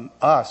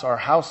us, our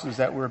houses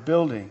that we're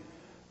building.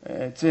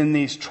 It's in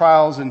these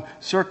trials and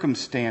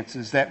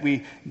circumstances that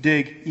we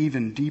dig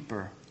even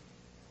deeper.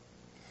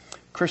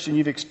 Christian,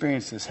 you've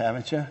experienced this,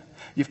 haven't you?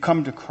 You've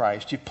come to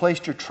Christ. You've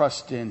placed your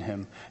trust in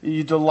him.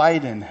 You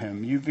delight in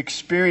him. You've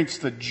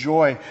experienced the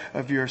joy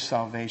of your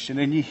salvation.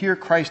 And you hear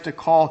Christ his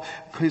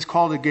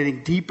call to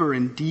getting deeper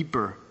and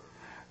deeper,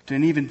 to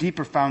an even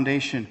deeper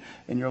foundation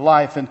in your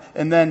life.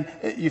 And then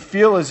you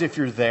feel as if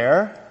you're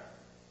there.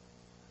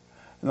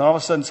 And then all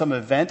of a sudden some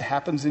event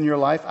happens in your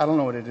life. I don't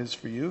know what it is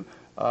for you.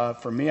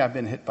 For me, I've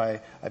been hit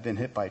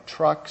by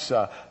trucks.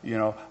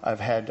 I've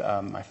had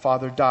my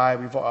father die.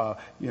 We've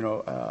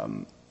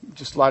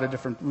just a lot of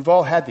different. We've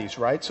all had these,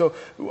 right? So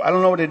I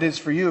don't know what it is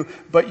for you,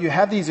 but you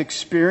have these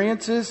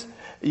experiences.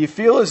 You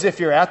feel as if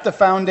you're at the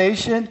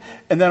foundation,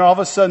 and then all of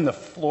a sudden the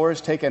floor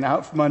is taken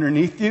out from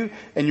underneath you,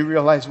 and you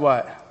realize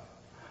what?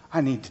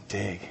 I need to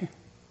dig.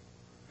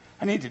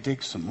 I need to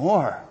dig some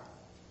more.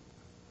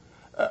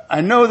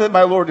 I know that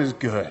my Lord is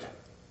good.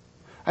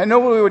 I know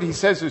what he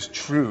says is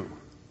true.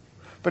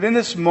 But in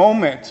this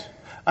moment,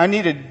 I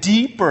need a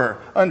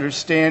deeper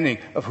understanding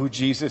of who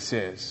Jesus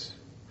is.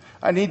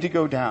 I need to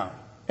go down,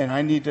 and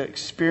I need to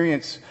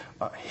experience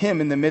him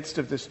in the midst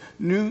of this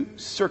new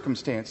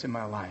circumstance in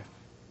my life.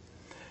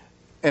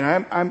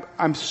 And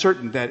I'm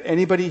certain that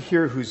anybody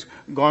here who's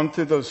gone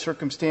through those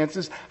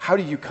circumstances, how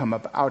do you come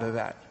up out of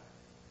that?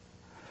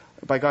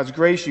 By God's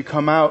grace, you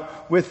come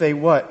out with a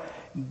what?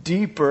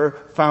 Deeper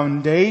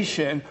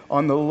foundation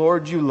on the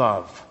Lord you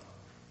love.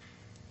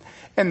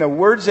 And the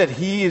words that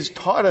he has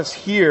taught us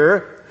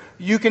here,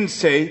 you can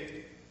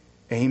say,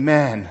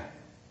 Amen.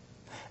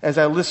 As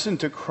I listen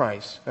to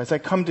Christ, as I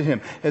come to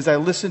him, as I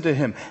listen to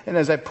him, and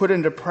as I put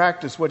into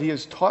practice what he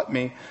has taught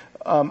me,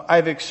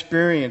 I've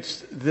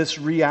experienced this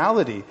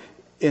reality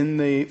in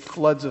the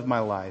floods of my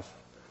life.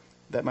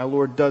 That my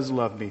Lord does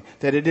love me.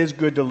 That it is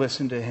good to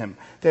listen to him.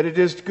 That it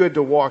is good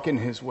to walk in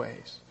his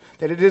ways.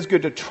 That it is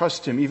good to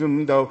trust him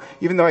even though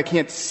I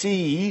can't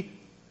see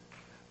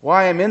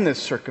why I'm in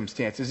this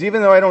circumstances.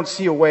 Even though I don't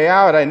see a way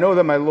out, I know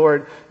that my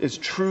Lord is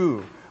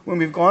true. When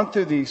we've gone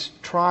through these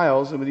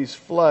trials and with these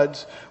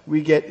floods,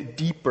 we get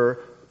deeper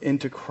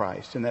into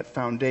Christ, and that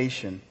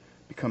foundation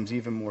becomes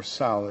even more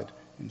solid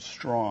and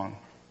strong.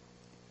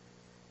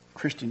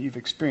 Christian, you've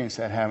experienced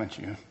that, haven't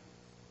you?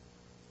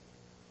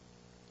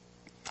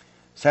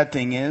 Sad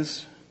thing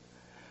is,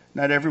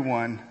 not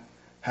everyone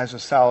has a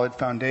solid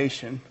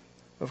foundation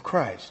of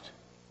Christ.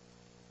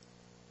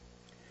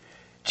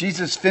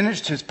 Jesus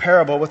finished his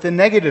parable with a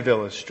negative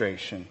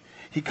illustration.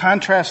 He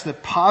contrasts the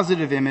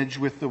positive image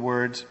with the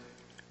words,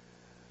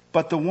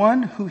 "But the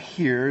one who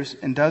hears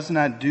and does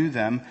not do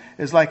them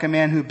is like a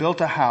man who built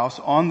a house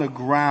on the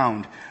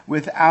ground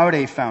without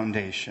a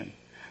foundation.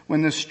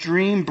 When the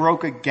stream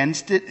broke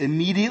against it,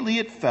 immediately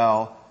it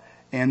fell,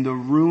 and the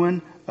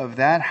ruin of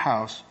that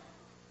house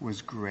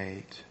was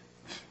great.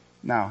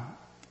 Now,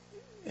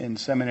 in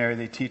seminary,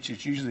 they teach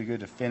it's usually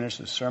good to finish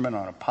the sermon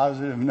on a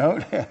positive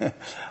note.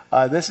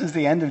 This is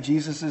the end of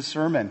Jesus'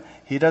 sermon.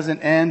 He doesn't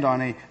end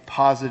on a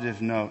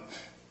positive note.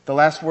 The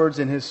last words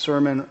in his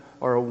sermon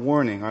are a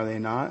warning, are they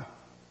not?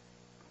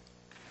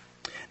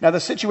 Now, the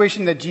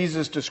situation that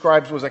Jesus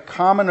describes was a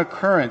common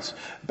occurrence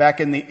back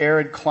in the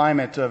arid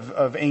climate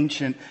of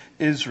ancient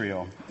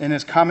Israel. In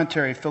his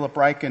commentary, Philip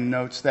Ryken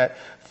notes that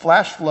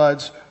flash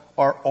floods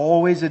are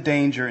always a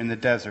danger in the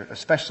desert,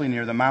 especially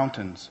near the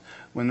mountains.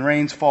 When the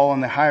rains fall in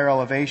the higher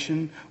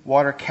elevation,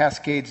 water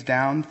cascades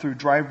down through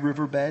dry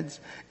riverbeds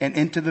and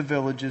into the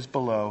villages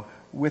below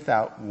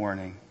without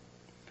warning.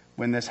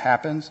 When this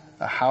happens,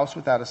 a house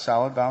without a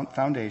solid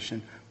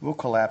foundation will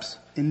collapse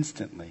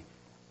instantly.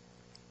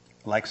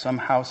 Like some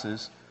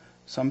houses,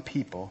 some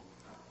people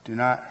do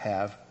not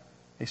have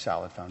a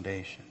solid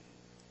foundation.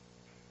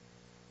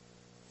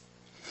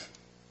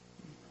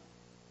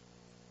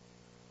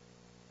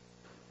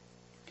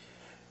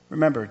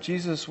 Remember,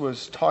 Jesus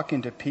was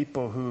talking to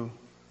people who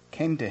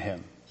came to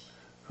him,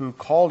 who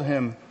called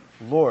him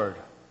Lord,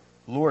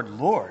 Lord,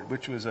 Lord,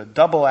 which was a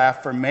double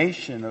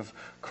affirmation of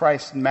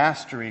Christ's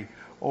mastery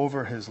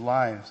over his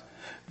lives.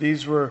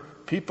 These were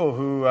people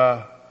who,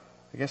 I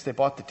guess they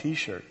bought the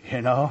t-shirt,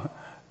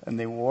 and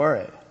they wore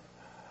it.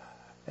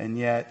 And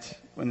yet,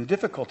 when the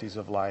difficulties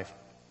of life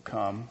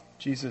come,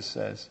 Jesus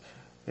says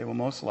they will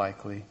most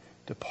likely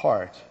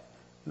depart.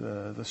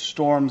 The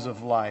storms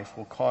of life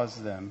will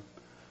cause them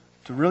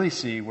to really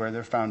see where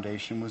their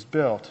foundation was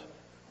built.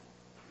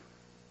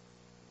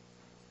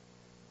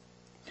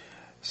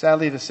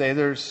 Sadly to say,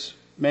 there's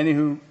many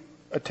who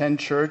attend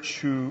church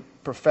who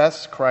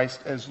profess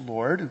Christ as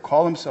Lord, who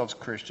call themselves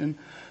Christian,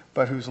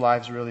 but whose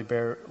lives really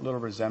bear little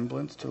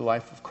resemblance to the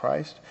life of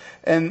Christ.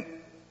 And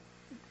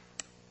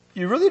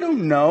you really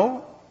don't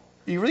know,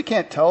 you really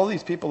can't tell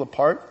these people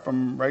apart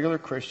from regular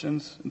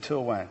Christians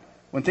until when?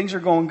 When things are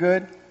going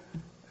good,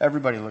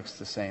 everybody looks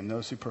the same.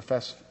 Those who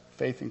profess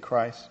faith in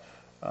Christ,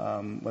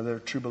 whether they're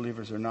true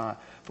believers or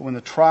not. But when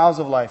the trials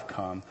of life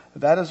come,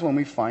 that is when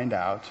we find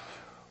out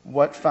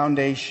what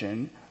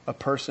foundation a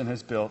person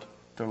has built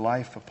their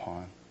life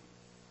upon.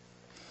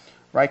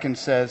 Ryken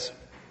says,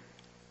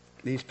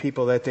 these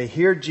people, that they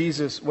hear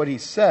Jesus, what he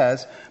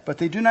says, but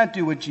they do not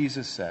do what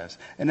Jesus says.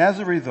 And as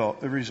a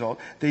result,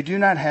 they do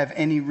not have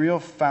any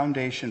real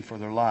foundation for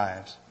their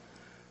lives.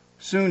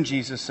 Soon,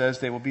 Jesus says,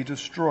 they will be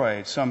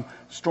destroyed. Some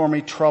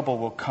stormy trouble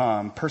will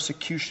come,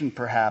 persecution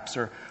perhaps,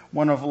 or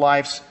one of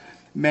life's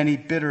many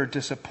bitter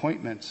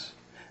disappointments.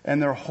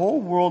 And their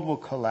whole world will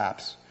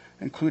collapse,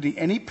 including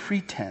any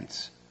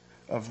pretense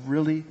of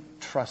really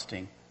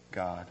trusting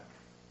God.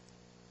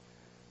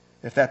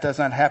 If that does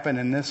not happen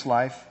in this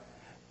life,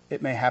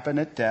 it may happen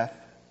at death,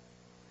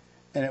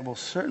 and it will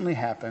certainly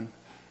happen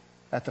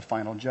at the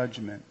final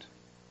judgment.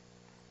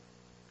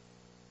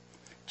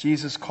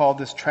 Jesus calls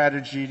this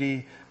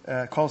tragedy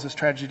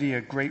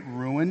a great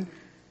ruin.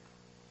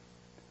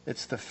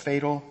 It's the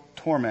fatal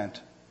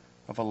torment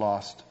of a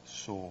lost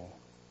soul.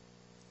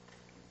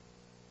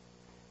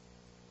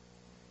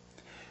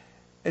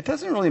 It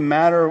doesn't really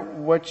matter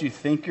what you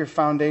think your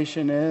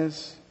foundation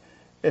is.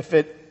 If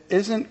it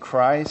isn't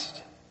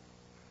Christ,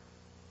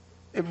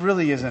 it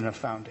really isn't a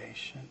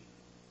foundation.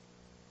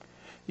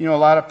 A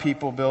lot of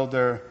people build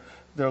their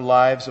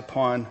lives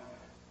upon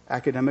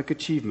academic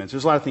achievements.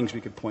 There's a lot of things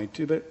we could point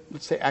to, but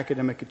let's say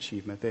academic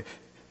achievement.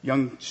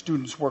 Young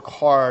students work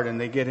hard and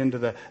they get into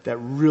that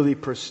really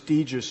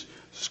prestigious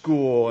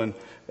school,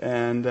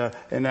 and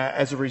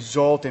as a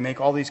result, they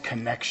make all these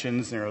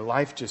connections, and their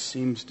life just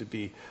seems to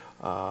be,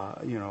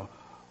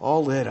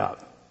 all lit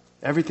up.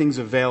 Everything's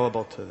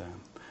available to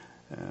them.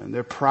 And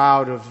they're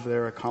proud of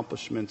their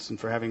accomplishments and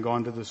for having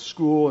gone to the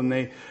school, and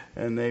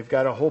they've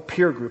got a whole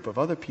peer group of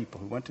other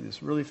people who went to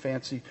this really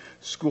fancy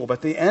school. But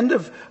at the end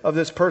of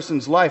this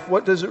person's life,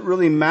 what does it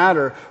really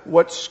matter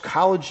what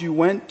college you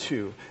went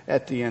to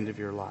at the end of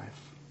your life?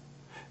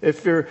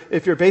 If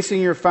you're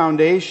basing your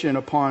foundation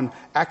upon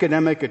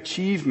academic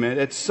achievement,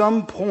 at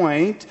some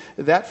point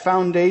that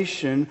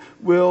foundation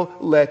will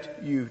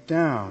let you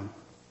down.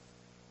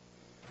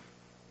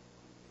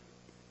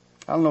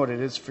 I don't know what it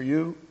is for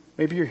you.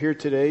 Maybe you're here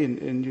today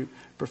and you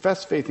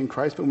profess faith in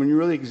Christ, but when you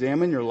really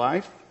examine your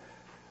life,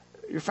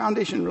 your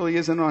foundation really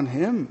isn't on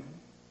Him.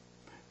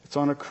 It's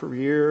on a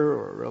career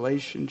or a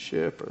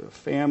relationship or a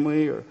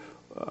family or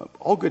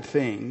all good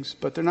things,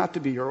 but they're not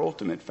to be your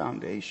ultimate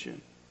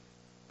foundation.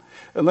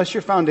 Unless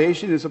your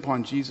foundation is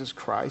upon Jesus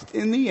Christ,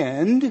 in the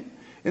end,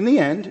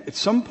 at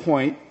some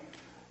point,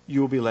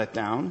 you will be let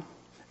down.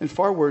 And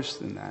far worse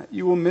than that,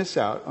 you will miss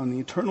out on the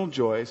eternal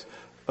joys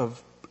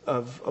of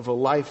a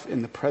life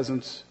in the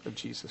presence of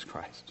Jesus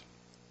Christ.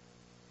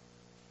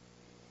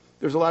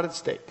 There's a lot at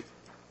stake.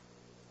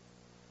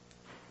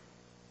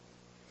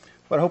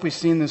 What I hope we've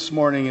seen this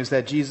morning is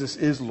that Jesus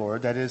is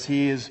Lord. That is,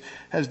 He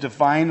has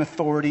divine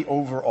authority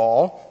over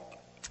all.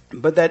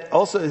 But that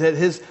also that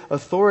His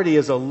authority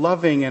is a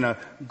loving and a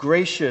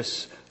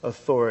gracious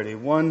authority,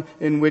 one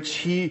in which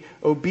he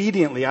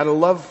obediently, out of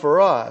love for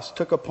us,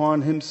 took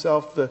upon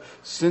himself the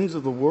sins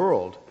of the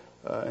world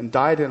and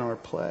died in our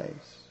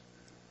place.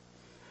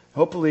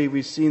 Hopefully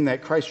we've seen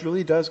that Christ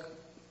really does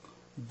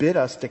bid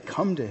us to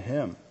come to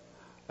him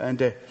and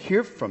to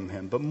hear from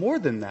him, but more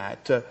than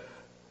that, to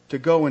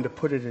go and to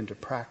put it into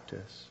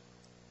practice.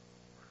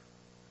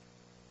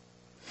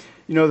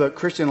 You know, the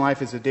Christian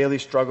life is a daily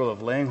struggle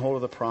of laying hold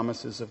of the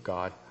promises of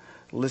God,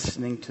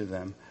 listening to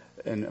them,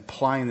 and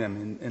applying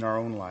them in our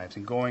own lives,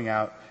 and going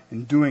out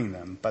and doing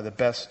them by the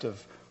best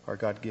of our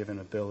God-given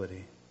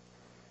ability.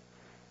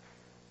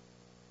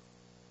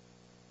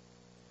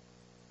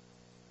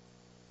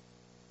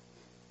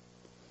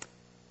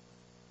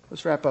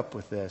 Let's wrap up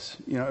with this.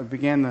 You know, I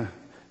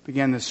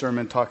began this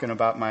sermon talking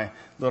about my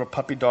little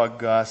puppy dog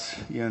Gus,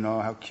 you know,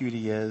 how cute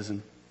he is.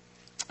 And,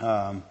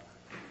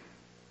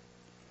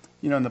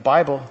 you know, in the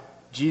Bible,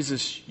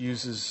 Jesus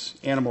uses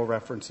animal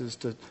references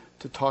to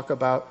talk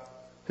about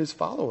his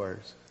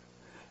followers.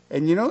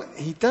 And, you know,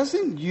 he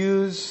doesn't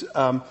use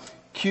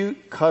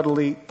cute,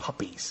 cuddly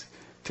puppies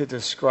to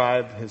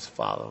describe his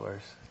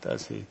followers,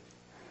 does he?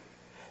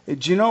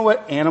 Do you know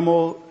what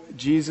animal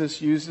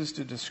Jesus uses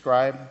to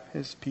describe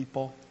his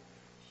people?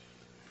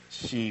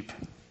 Sheep.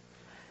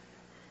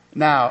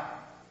 Now,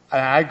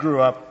 I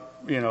grew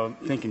up, you know,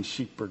 thinking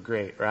sheep were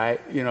great, right?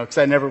 You know, because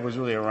I never was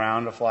really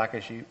around a flock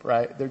of sheep,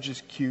 right? They're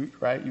just cute,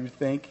 right? You would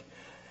think.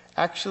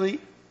 Actually,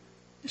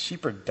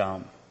 sheep are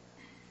dumb.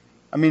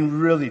 I mean,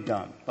 really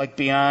dumb. Like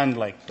beyond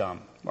like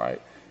dumb,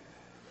 right?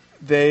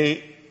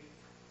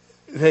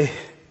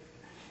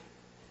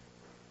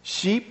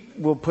 Sheep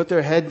will put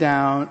their head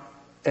down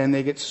and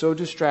they get so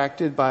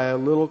distracted by a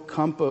little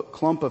clump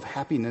of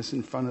happiness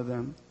in front of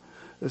them.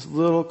 This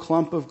little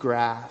clump of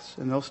grass,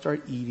 and they'll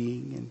start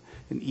eating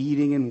and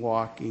eating and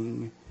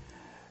walking.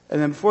 And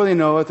then before they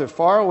know it, they're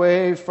far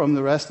away from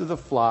the rest of the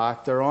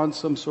flock. They're on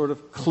some sort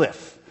of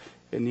cliff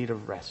in need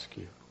of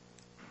rescue.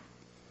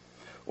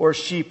 Or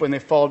sheep, when they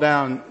fall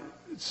down,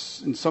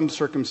 in some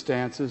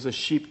circumstances, a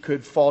sheep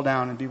could fall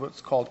down and be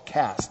what's called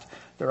cast.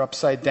 They're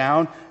upside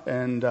down,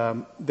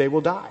 and they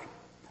will die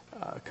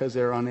because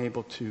they're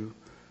unable to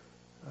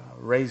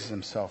raise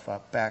themselves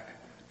up back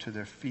to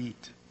their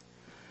feet.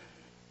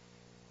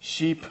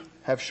 Sheep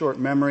have short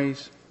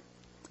memories.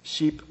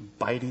 Sheep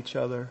bite each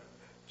other.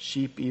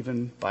 Sheep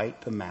even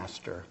bite the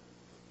master.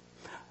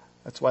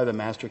 That's why the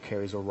master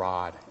carries a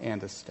rod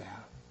and a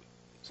staff.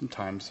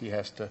 Sometimes he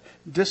has to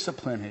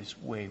discipline his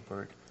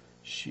wayward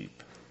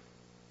sheep.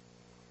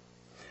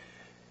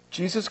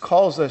 Jesus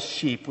calls us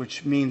sheep,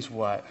 which means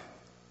what?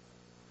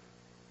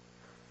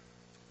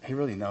 He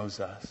really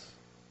knows us,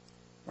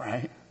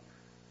 right?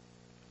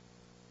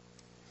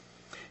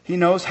 He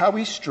knows how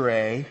we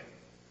stray.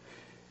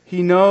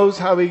 He knows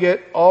how we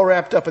get all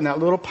wrapped up in that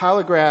little pile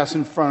of grass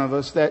in front of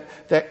us,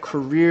 that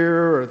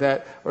career or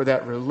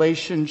that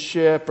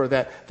relationship or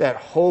that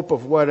hope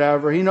of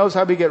whatever. He knows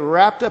how we get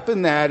wrapped up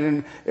in that,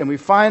 and we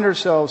find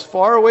ourselves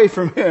far away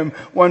from him,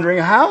 wondering,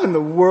 how in the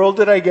world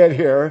did I get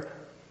here?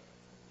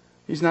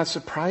 He's not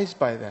surprised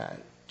by that.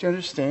 Do you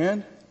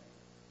understand?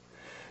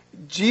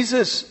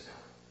 Jesus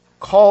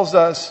calls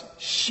us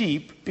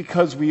sheep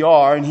because we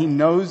are, and he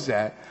knows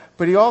that.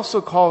 But he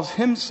also calls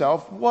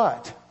himself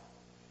what?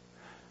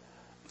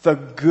 The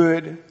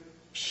good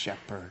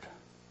shepherd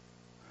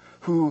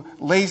who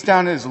lays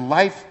down his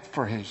life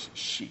for his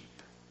sheep.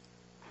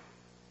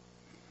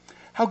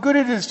 How good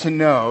it is to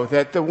know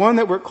that the one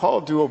that we're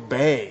called to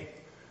obey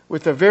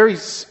with the very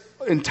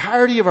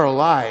entirety of our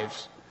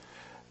lives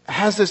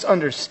has this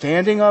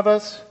understanding of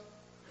us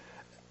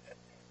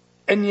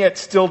and yet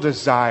still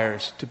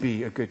desires to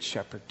be a good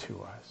shepherd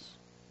to us.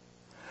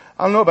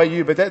 I don't know about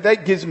you, but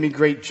that gives me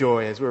great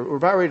joy as we're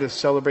about ready to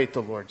celebrate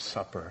the Lord's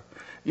Supper.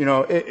 You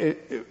know,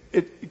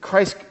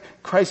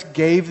 Christ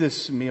gave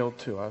this meal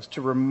to us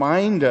to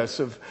remind us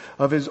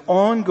of his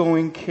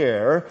ongoing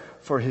care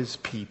for his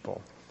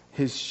people,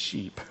 his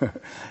sheep.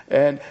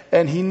 and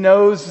he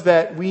knows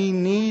that we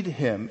need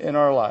him in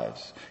our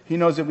lives. He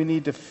knows that we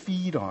need to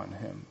feed on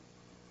him.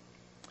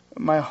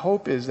 My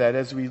hope is that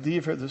as we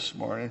leave here this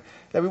morning,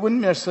 that we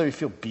wouldn't necessarily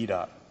feel beat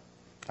up.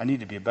 I need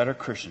to be a better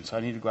Christian, so I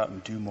need to go out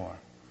and do more.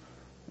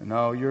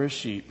 No, you're a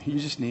sheep. You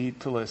just need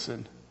to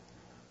listen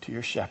to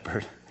your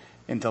shepherd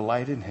and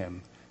delight in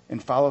him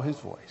and follow his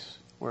voice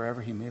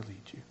wherever he may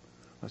lead you.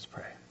 Let's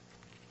pray.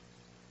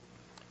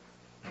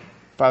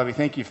 Father, we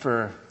thank you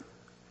for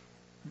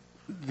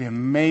the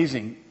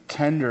amazing,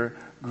 tender,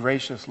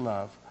 gracious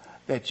love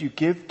that you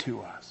give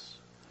to us.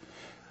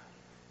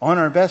 On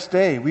our best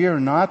day, we are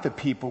not the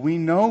people we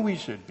know we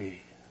should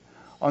be.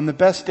 On the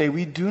best day,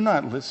 we do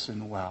not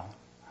listen well.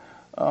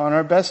 On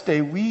our best day,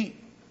 we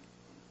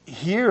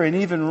hear and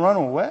even run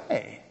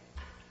away.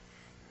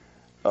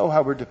 Oh,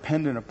 how we're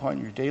dependent upon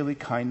your daily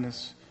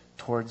kindness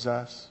towards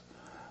us.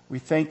 We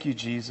thank you,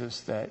 Jesus,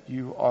 that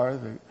you are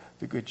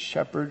the good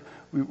shepherd.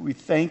 We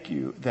thank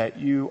you that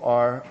you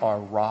are our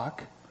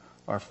rock,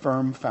 our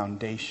firm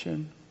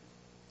foundation.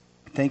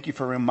 Thank you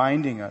for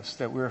reminding us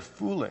that we're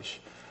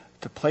foolish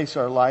to place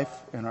our life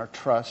and our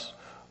trust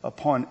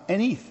upon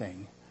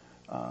anything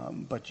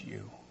but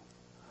you.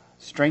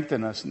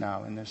 Strengthen us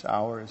now in this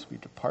hour as we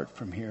depart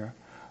from here.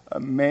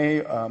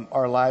 May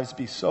our lives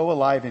be so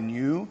alive in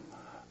you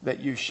that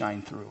you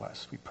shine through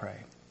us, we pray.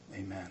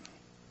 Amen.